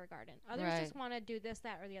Madison Square Garden. Others Right. just want to do this,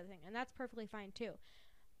 that, or the other thing, and that's perfectly fine too.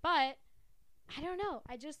 But I don't know.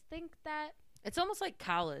 I just think that It's almost like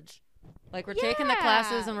college. Like we're taking the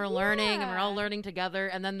classes and we're learning and we're all yeah. learning together,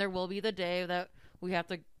 and then there will be the day that we have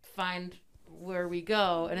to find where we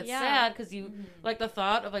go, and it's Yeah. sad because you like the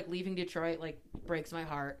thought of like leaving Detroit like breaks my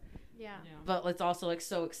heart, yeah. but it's also like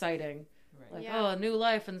so exciting, Right. like Yeah. oh, a new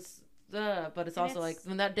life but it's And also like it's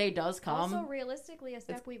when that day does come. Also, realistically, a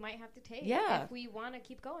step we might have to take Yeah. if we want to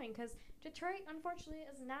keep going, because Detroit, unfortunately,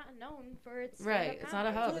 is not known for its Right, stand-up it's not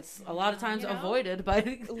a comedy. hub. It's a lot of times You know? avoided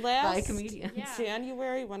by last comedians. Yeah.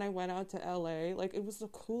 January when I went out to LA, like it was the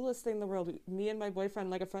coolest thing in the world. Me and my boyfriend,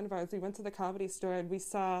 like a friend of ours, we went to the Comedy Store and we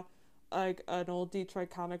saw like an old Detroit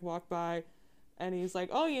comic walk by, and he's like,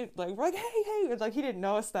 "Oh, you like?" We're like, "Hey!" And, like he didn't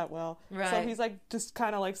know us that well, so Right. he's like just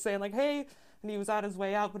kind of like saying like, "Hey," and he was on his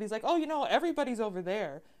way out, but he's like, "Oh, everybody's over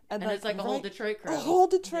there." And it's like a whole Detroit a crowd. whole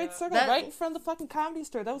Detroit Yeah. circle That- right in front of the fucking Comedy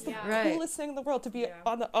Store. That was the Yeah. Right. coolest thing in the world to be Yeah.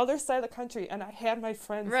 on the other side of the country, and I had my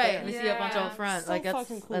friends Right, there. and you see a bunch of Yeah. old friends. So like that's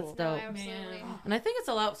fucking cool. that's No, dope. absolutely. Man. And I think it's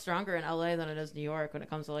a lot stronger in LA than it is New York when it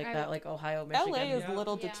comes to like I- that, like Ohio, Michigan. LA is Yeah.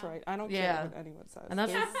 little Yeah. Detroit. I don't Yeah. care what anyone says. And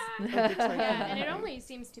that's There's a Detroit Yeah, community. and it only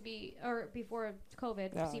seems to be, or before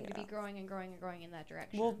COVID, Oh, seemed to be yeah. growing and growing and growing in that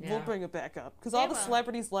direction. We'll Yeah. bring it back up because They all the will.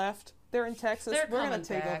 celebrities left. They're in Texas. They're We're gonna coming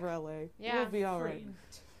take back. over LA. Yeah. We'll be all right.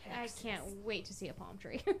 I can't wait to see a palm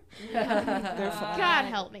tree. They're fine. God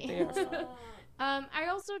help me. They are fine. I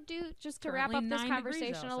also do, just to wrap Currently up this 9 degrees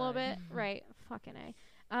conversation a little bit, outside. right? Fucking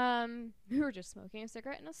A. We were just smoking a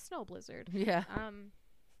cigarette in a snow blizzard. Yeah.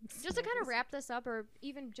 Just to kind of wrap this up, or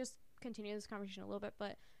even just continue this conversation a little bit,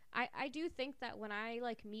 but I do think that when I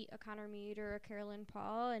like meet a Connor Mead or a Carolyn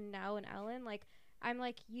Paul and now an Ellen, like I'm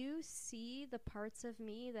like, you see the parts of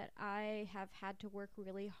me that I have had to work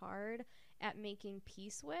really hard at making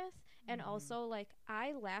peace with, and also like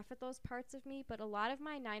I laugh at those parts of me, but a lot of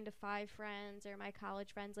my 9-to-5 friends or my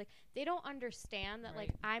college friends, like they don't understand that like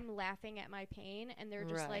Right. I'm laughing at my pain, and they're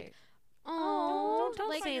just like, Right. oh, don't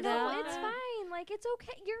like, say no, that. it's fine. Like, it's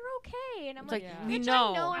okay. You're okay. And I'm It's like, like, Yeah. we bitch,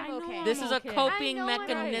 know. I know I'm I know okay. I'm This is a okay. coping I know I'm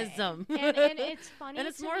okay. mechanism. and it's funny. And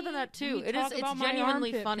it's to more than me. that too. We It is. talk It's about my genuinely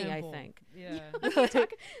armpit funny. pimple. I think. Yeah. Let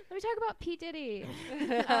me talk about P. Diddy.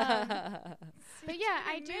 But yeah,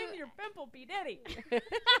 I do. Name your pimple, P. Diddy. Here's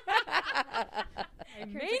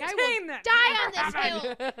I like, maintain that. Die on this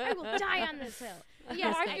hill. I will die on this hill. But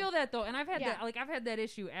Yes, yes, I feel that though, and I've had Yeah. that. Like I've had that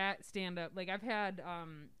issue at stand up. Like I've had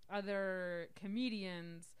other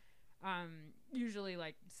comedians, usually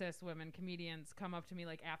like cis women comedians, come up to me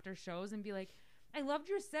like after shows and be like, "I loved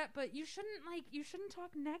your set, but you shouldn't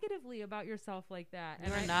talk negatively about yourself like that." And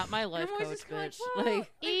You're I, not my life I'm always coach, just kinda bitch. like, well,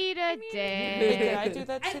 Like, eat a I mean- Wait, did I dick. do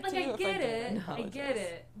that shit to you? I If get did, it. No, I it get is.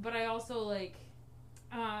 it. But I also like,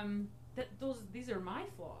 these are my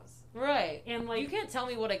flaws. right. And like, You can't tell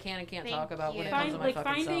me what I can and can't Thank talk about when it you. comes find to my like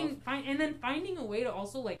fucking self. finding a way to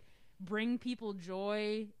also like bring people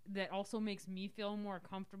joy that also makes me feel more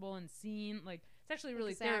comfortable and seen. Like it's actually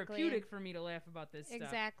really Exactly. therapeutic for me to laugh about this stuff.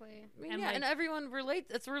 Exactly. I mean, and, yeah, like- and everyone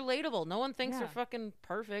relates. It's relatable. No one thinks Yeah. they're fucking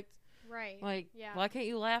perfect. Right. Like, yeah. why can't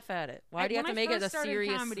you laugh at it? Why do you have When to I make it first a started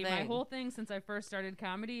serious comedy, thing? My whole thing since I first started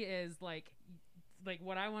comedy is like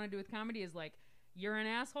what I want to do with comedy is like, you're an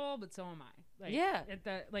asshole, but so am I. Like, Yeah.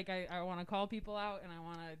 I want to call people out and I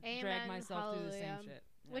want to drag Amen. myself through the same Hallelujah. shit.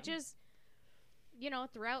 Yeah. Which is,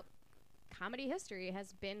 throughout comedy history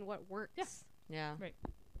has been what works. Yeah.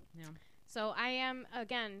 So I am,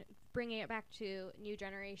 again, bringing it back to new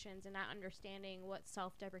generations and not understanding what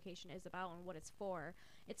self-deprecation is about and what it's for.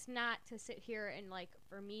 It's not to sit here and, like,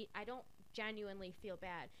 for me, I don't genuinely feel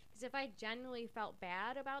bad. Because if I genuinely felt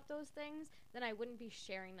bad about those things, then I wouldn't be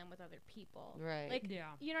sharing them with other people. Right. Like,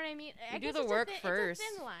 yeah. you know what I mean? I You do guess the it's work a first. It's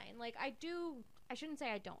a thin line. Like, I shouldn't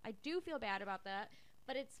say I don't. I do feel bad about that.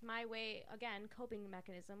 but it's my way, again, coping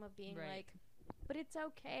mechanism of being Right. like, but it's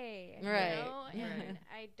okay, Right. you know? And Right.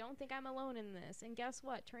 I don't think I'm alone in this. And guess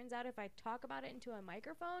what? Turns out if I talk about it into a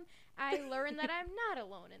microphone, I learn that I'm not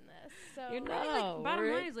alone in this. So You're I mean, not. like, bottom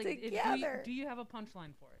we're line is like, together. do you have a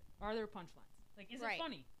punchline for it? Are there punchlines? Like, is Right. it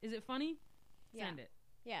funny? Is it funny? Yeah. Send it.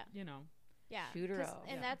 yeah, You know. yeah. Shoot her 'Cause- out.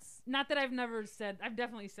 And Yeah. that's Not that I've never said. I've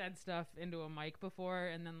definitely said stuff into a mic before,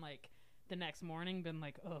 and then like the next morning been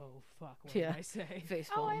like, oh fuck, what Yeah. did I say? Face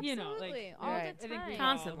oh, palm. You know, absolutely, like, all right. the I think time. we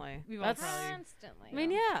Constantly. We've all That's- probably. Constantly. I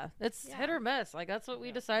mean, yeah, it's hit Yeah. or miss. Like that's what we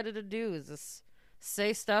Yeah. decided to do is just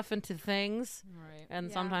say stuff into things, Right. and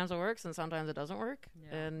Yeah. sometimes it works and sometimes it doesn't work,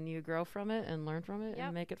 Yeah. and you grow from it and learn from it Yep.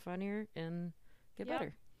 and make it funnier and get Yep.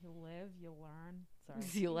 better. You live, you learn. Sorry.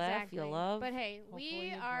 You laugh, Exactly. you love. But hey, Hopefully we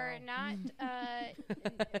you are grow. not. I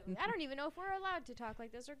don't even know if we're allowed to talk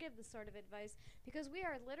like this or give this sort of advice because we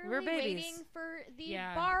are literally babies. waiting for the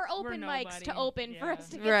Yeah, bar we're open mics to nobody. open for Yeah. us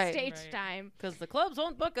to get Right. stage Right. time. Because the clubs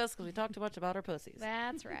won't book us because we talk too much about our pussies.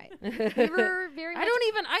 That's right. I We were very much.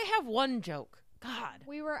 I have one joke. God.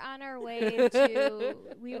 We were on our way to.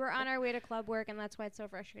 We were on our way to club work, and that's why it's so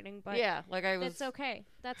frustrating. But Yeah, like I was. that's okay.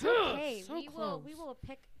 That's okay. So we will. We close. will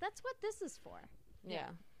pick. That's what this is for. Yeah.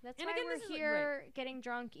 That's And why again, we're this is, like, here getting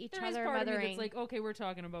drunk, each There is other, part of me mothering. that's like, okay, we're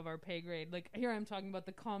talking above our pay grade. Like here, I'm talking about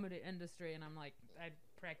the comedy industry, and I'm like, I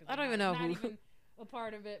practically. I don't even know not who- even a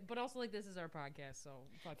part of it, but also like this is our podcast, so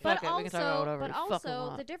fuck it. But Fuck it, we can talk about also, whatever but we fucking also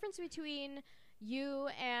want. the difference between you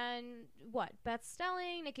and what Beth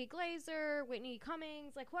Stelling, Nikki Glazer, Whitney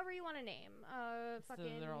Cummings, like whoever you want to name, So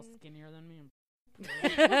fucking. they're all skinnier than me.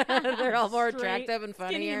 They're all more Straight, attractive and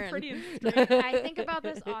Skinny funnier. and pretty and and straight. I think about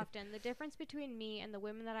this often. The difference between me and the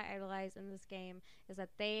women that I idolize in this game is that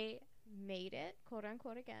they made it, quote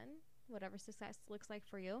unquote, again, whatever success looks like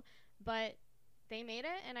for you, but they made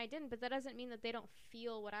it and I didn't. But that doesn't mean that they don't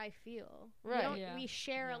feel what I feel. Right. Yeah. We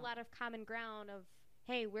share Yeah. a lot of common ground of,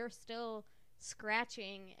 hey, we're still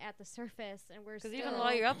scratching at the surface and we're Because still. even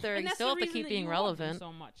while you're up there, And you that's still the have to reason keep that being you love them relevant.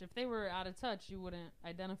 so much. If they were out of touch, you wouldn't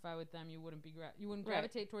identify with them. You wouldn't you wouldn't Right.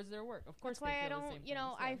 gravitate towards their work. Of course, That's why they I feel the don't, same you know,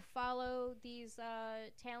 things, I yeah. follow these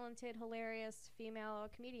talented, hilarious female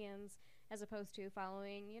comedians as opposed to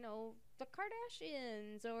following, you know, the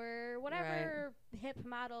Kardashians or whatever hip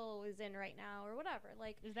model is in right now or whatever.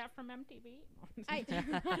 Like, Is that from MTV?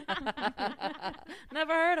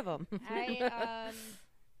 Never heard of them.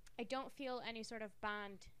 I don't feel any sort of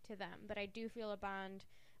bond to them, but I do feel a bond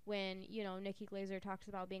when, you know, Nikki Glazer talks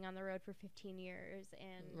about being on the road for 15 years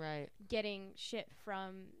and Right. getting shit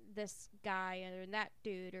from this guy or that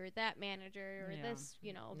dude or that manager or Yeah. this,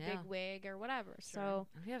 you know, Yeah. big wig or whatever. Sure. So,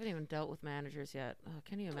 We haven't even dealt with managers yet. Oh,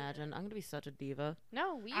 can you imagine? I'm gonna be such a diva.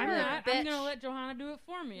 no, we I'm are not. bitch. I'm gonna let Johanna do it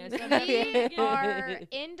for me. I said that We again. are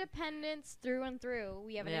independents through and through.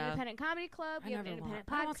 We have an Yeah. independent comedy club. I We have an never want.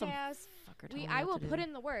 independent I want some podcast. fucker telling me I will what to put do.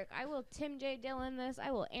 in the work. I will Tim J. Dillon this. I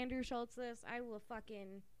will Andrew Schultz this. I will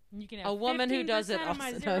fucking. You can have A woman who does it 15% of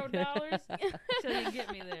my also. $0 till you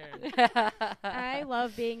get me there. I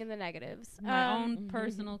love being in the negatives. My own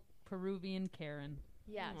personal Peruvian Karen.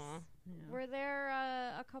 Yes. Aw. Yeah. Were there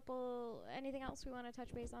a couple? Anything else we want to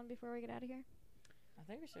touch base on before we get out of here? I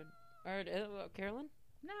think we should. Or Carolyn?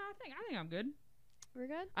 No, I think I'm good. We're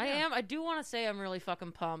good. I Yeah. am. I do want to say I'm really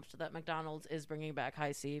fucking pumped that McDonald's is bringing back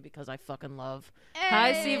High C because I fucking love.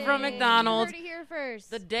 Hi, C from Hey, McDonald's. You heard it here first.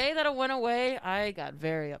 The day that it went away, I got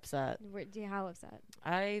very upset. How upset?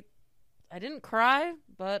 I didn't cry,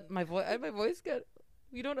 but my voice got.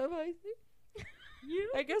 You don't have High C?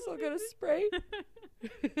 I guess I'll get a spray.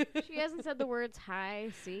 She hasn't said the words "Hi,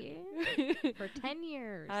 C" for 10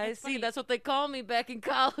 years. I That's see. funny. That's what they call me back in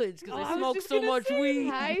college because Oh, I I was smoked just so gonna much say weed.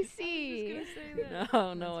 Hi, C.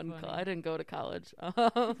 No, no That's one. funny. I didn't go to college.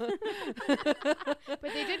 But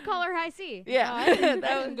they did call her Hi, C. Yeah, I didn't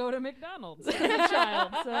that go to McDonald's as a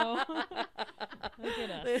child, so look at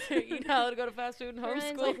us. you know how to go to fast food and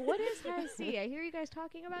Caroline's homeschool. like, what is Hi, C? I hear you guys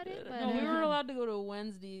talking about it. But, No, we were allowed to go to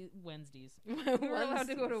Wednesdays. We were allowed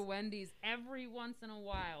to go to Wednesdays. Wendy's every once in a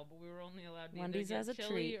while, but we were only allowed to Wendy's either as a get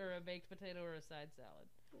chili treat. or a baked potato or a side salad.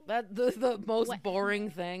 That the most What- boring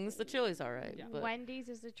things. The chili's all right, Yeah. but Wendy's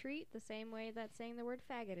is a treat the same way that saying the word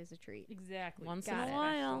faggot is a treat. Exactly. once Got in it. a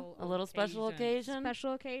while, a little special occasion.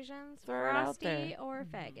 Special occasions, Throw it out frosty there. or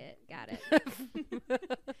faggot. Got it.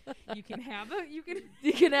 You can have a. You can.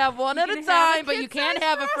 You can have one You at a can have a time, but you can't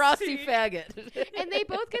kid-sized have a frosty Frosty. faggot. And they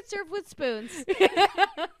both get served with spoons.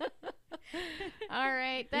 All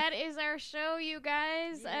right, that is our show, you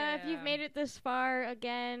guys. If you've Yeah. made it this far,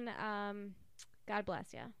 again, God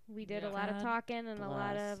bless you. We did a Yeah. lot of God talking and a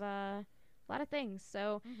lot bless. of a lot of things.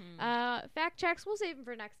 So, Mhm. fact checks, we'll save them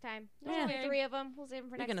for next time. There's Yeah. only Okay. 3 of them. We'll save them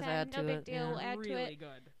for We next can just time. add No to big it, deal. yeah. We'll add to really it.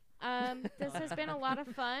 good. This has been a lot of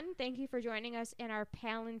fun. Thank you for joining us in our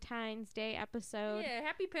Valentine's Day episode. Yeah,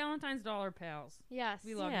 happy Valentine's Dollar Pals. Yes.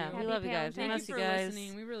 We love Yeah, you. we Happy love you guys. We Thank miss you you for guys.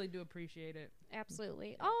 listening. We really do appreciate it.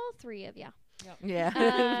 Absolutely. All 3 of you. Yeah.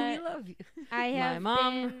 Uh, we love you. I have my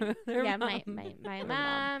mom. been... their yeah, mom, my their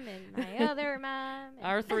mom and my other mom. and-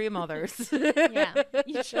 Our 3 mothers. Yeah.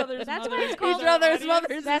 Each other's That's why mothers. it's called- Each other's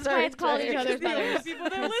mothers. That's why it's called right. each other's The only mothers. people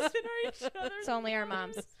that listen are each other's It's only our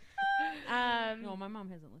moms. No, my mom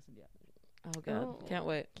hasn't listened yet. Oh god, Oh. can't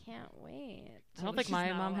wait. Can't wait. I don't So think she's my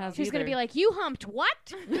not mom allowed. has. She's going to be either. like, you humped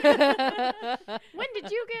what? When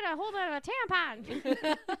did you get a hold of a tampon?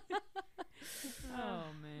 Oh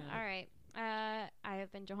man. All right. I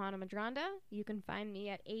have been Johanna Madronda. You can find me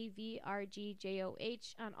at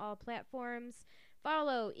AVRGJOH on all platforms.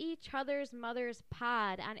 Follow Each Other's Mothers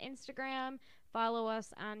Pod on Instagram. Follow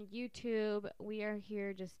us on YouTube. We are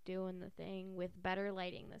here just doing the thing with better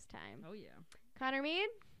lighting this time. Oh yeah. Connor Mead?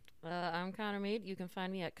 I'm Connor Mead. You can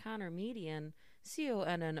find me at Connor Median,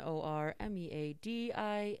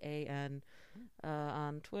 ConnorMeadian,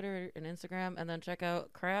 on Twitter and Instagram. And then check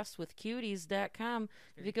out craftswithcuties.com.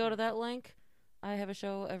 If you go to that link, I have a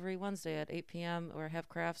show every Wednesday at 8 p.m. or have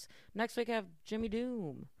crafts. Next week I have Jimmy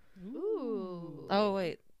Doom. Ooh. Oh,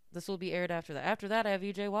 wait. This will be aired after that. After that, I have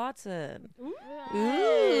EJ Watson.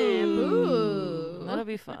 Hey, boo. That'll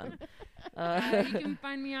be fun. You can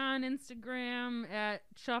find me on Instagram at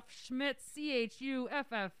Chuff Schmitz,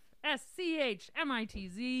 ChuffSchmitz.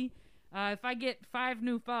 If I get 5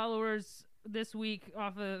 new followers this week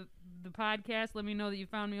off of the podcast, let me know that you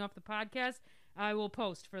found me off the podcast. I will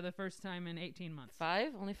post for the first time in 18 months.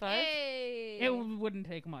 5? Only 5? Hey. It wouldn't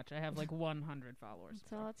take much. I have like 100 followers.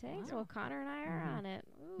 That's all it takes. Wow. Well, Connor and I are on it.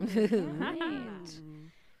 Ooh, Mhm. great.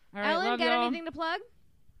 All right, Ellen, love got y'all. anything to plug?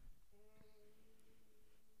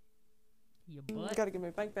 You butt. Gotta get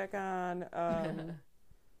my bike back on.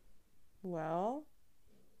 Well,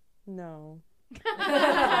 no.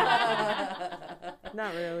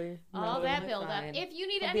 Not really. All No. that build up. fine. If you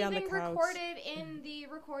need I'll be on the anything couch. recorded in the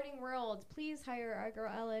recording world, please hire our girl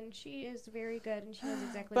Ellen. She is very good and she knows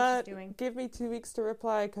exactly what But she's doing. give me 2 weeks to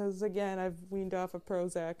reply, because again, I've weaned off of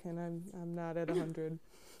Prozac and I'm not at 100.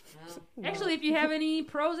 No. Actually, if you have any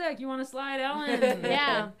Prozac you want to slide Ellen,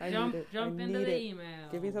 Yeah. I jump need it. jump I into need the it. email.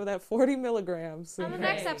 Give me some of that 40 milligrams. On the Okay.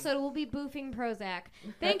 next episode, we'll be boofing Prozac.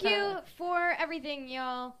 Thank you for everything,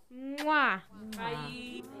 y'all. Mwah.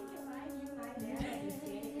 Bye.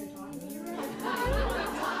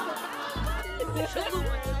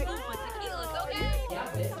 Chalupa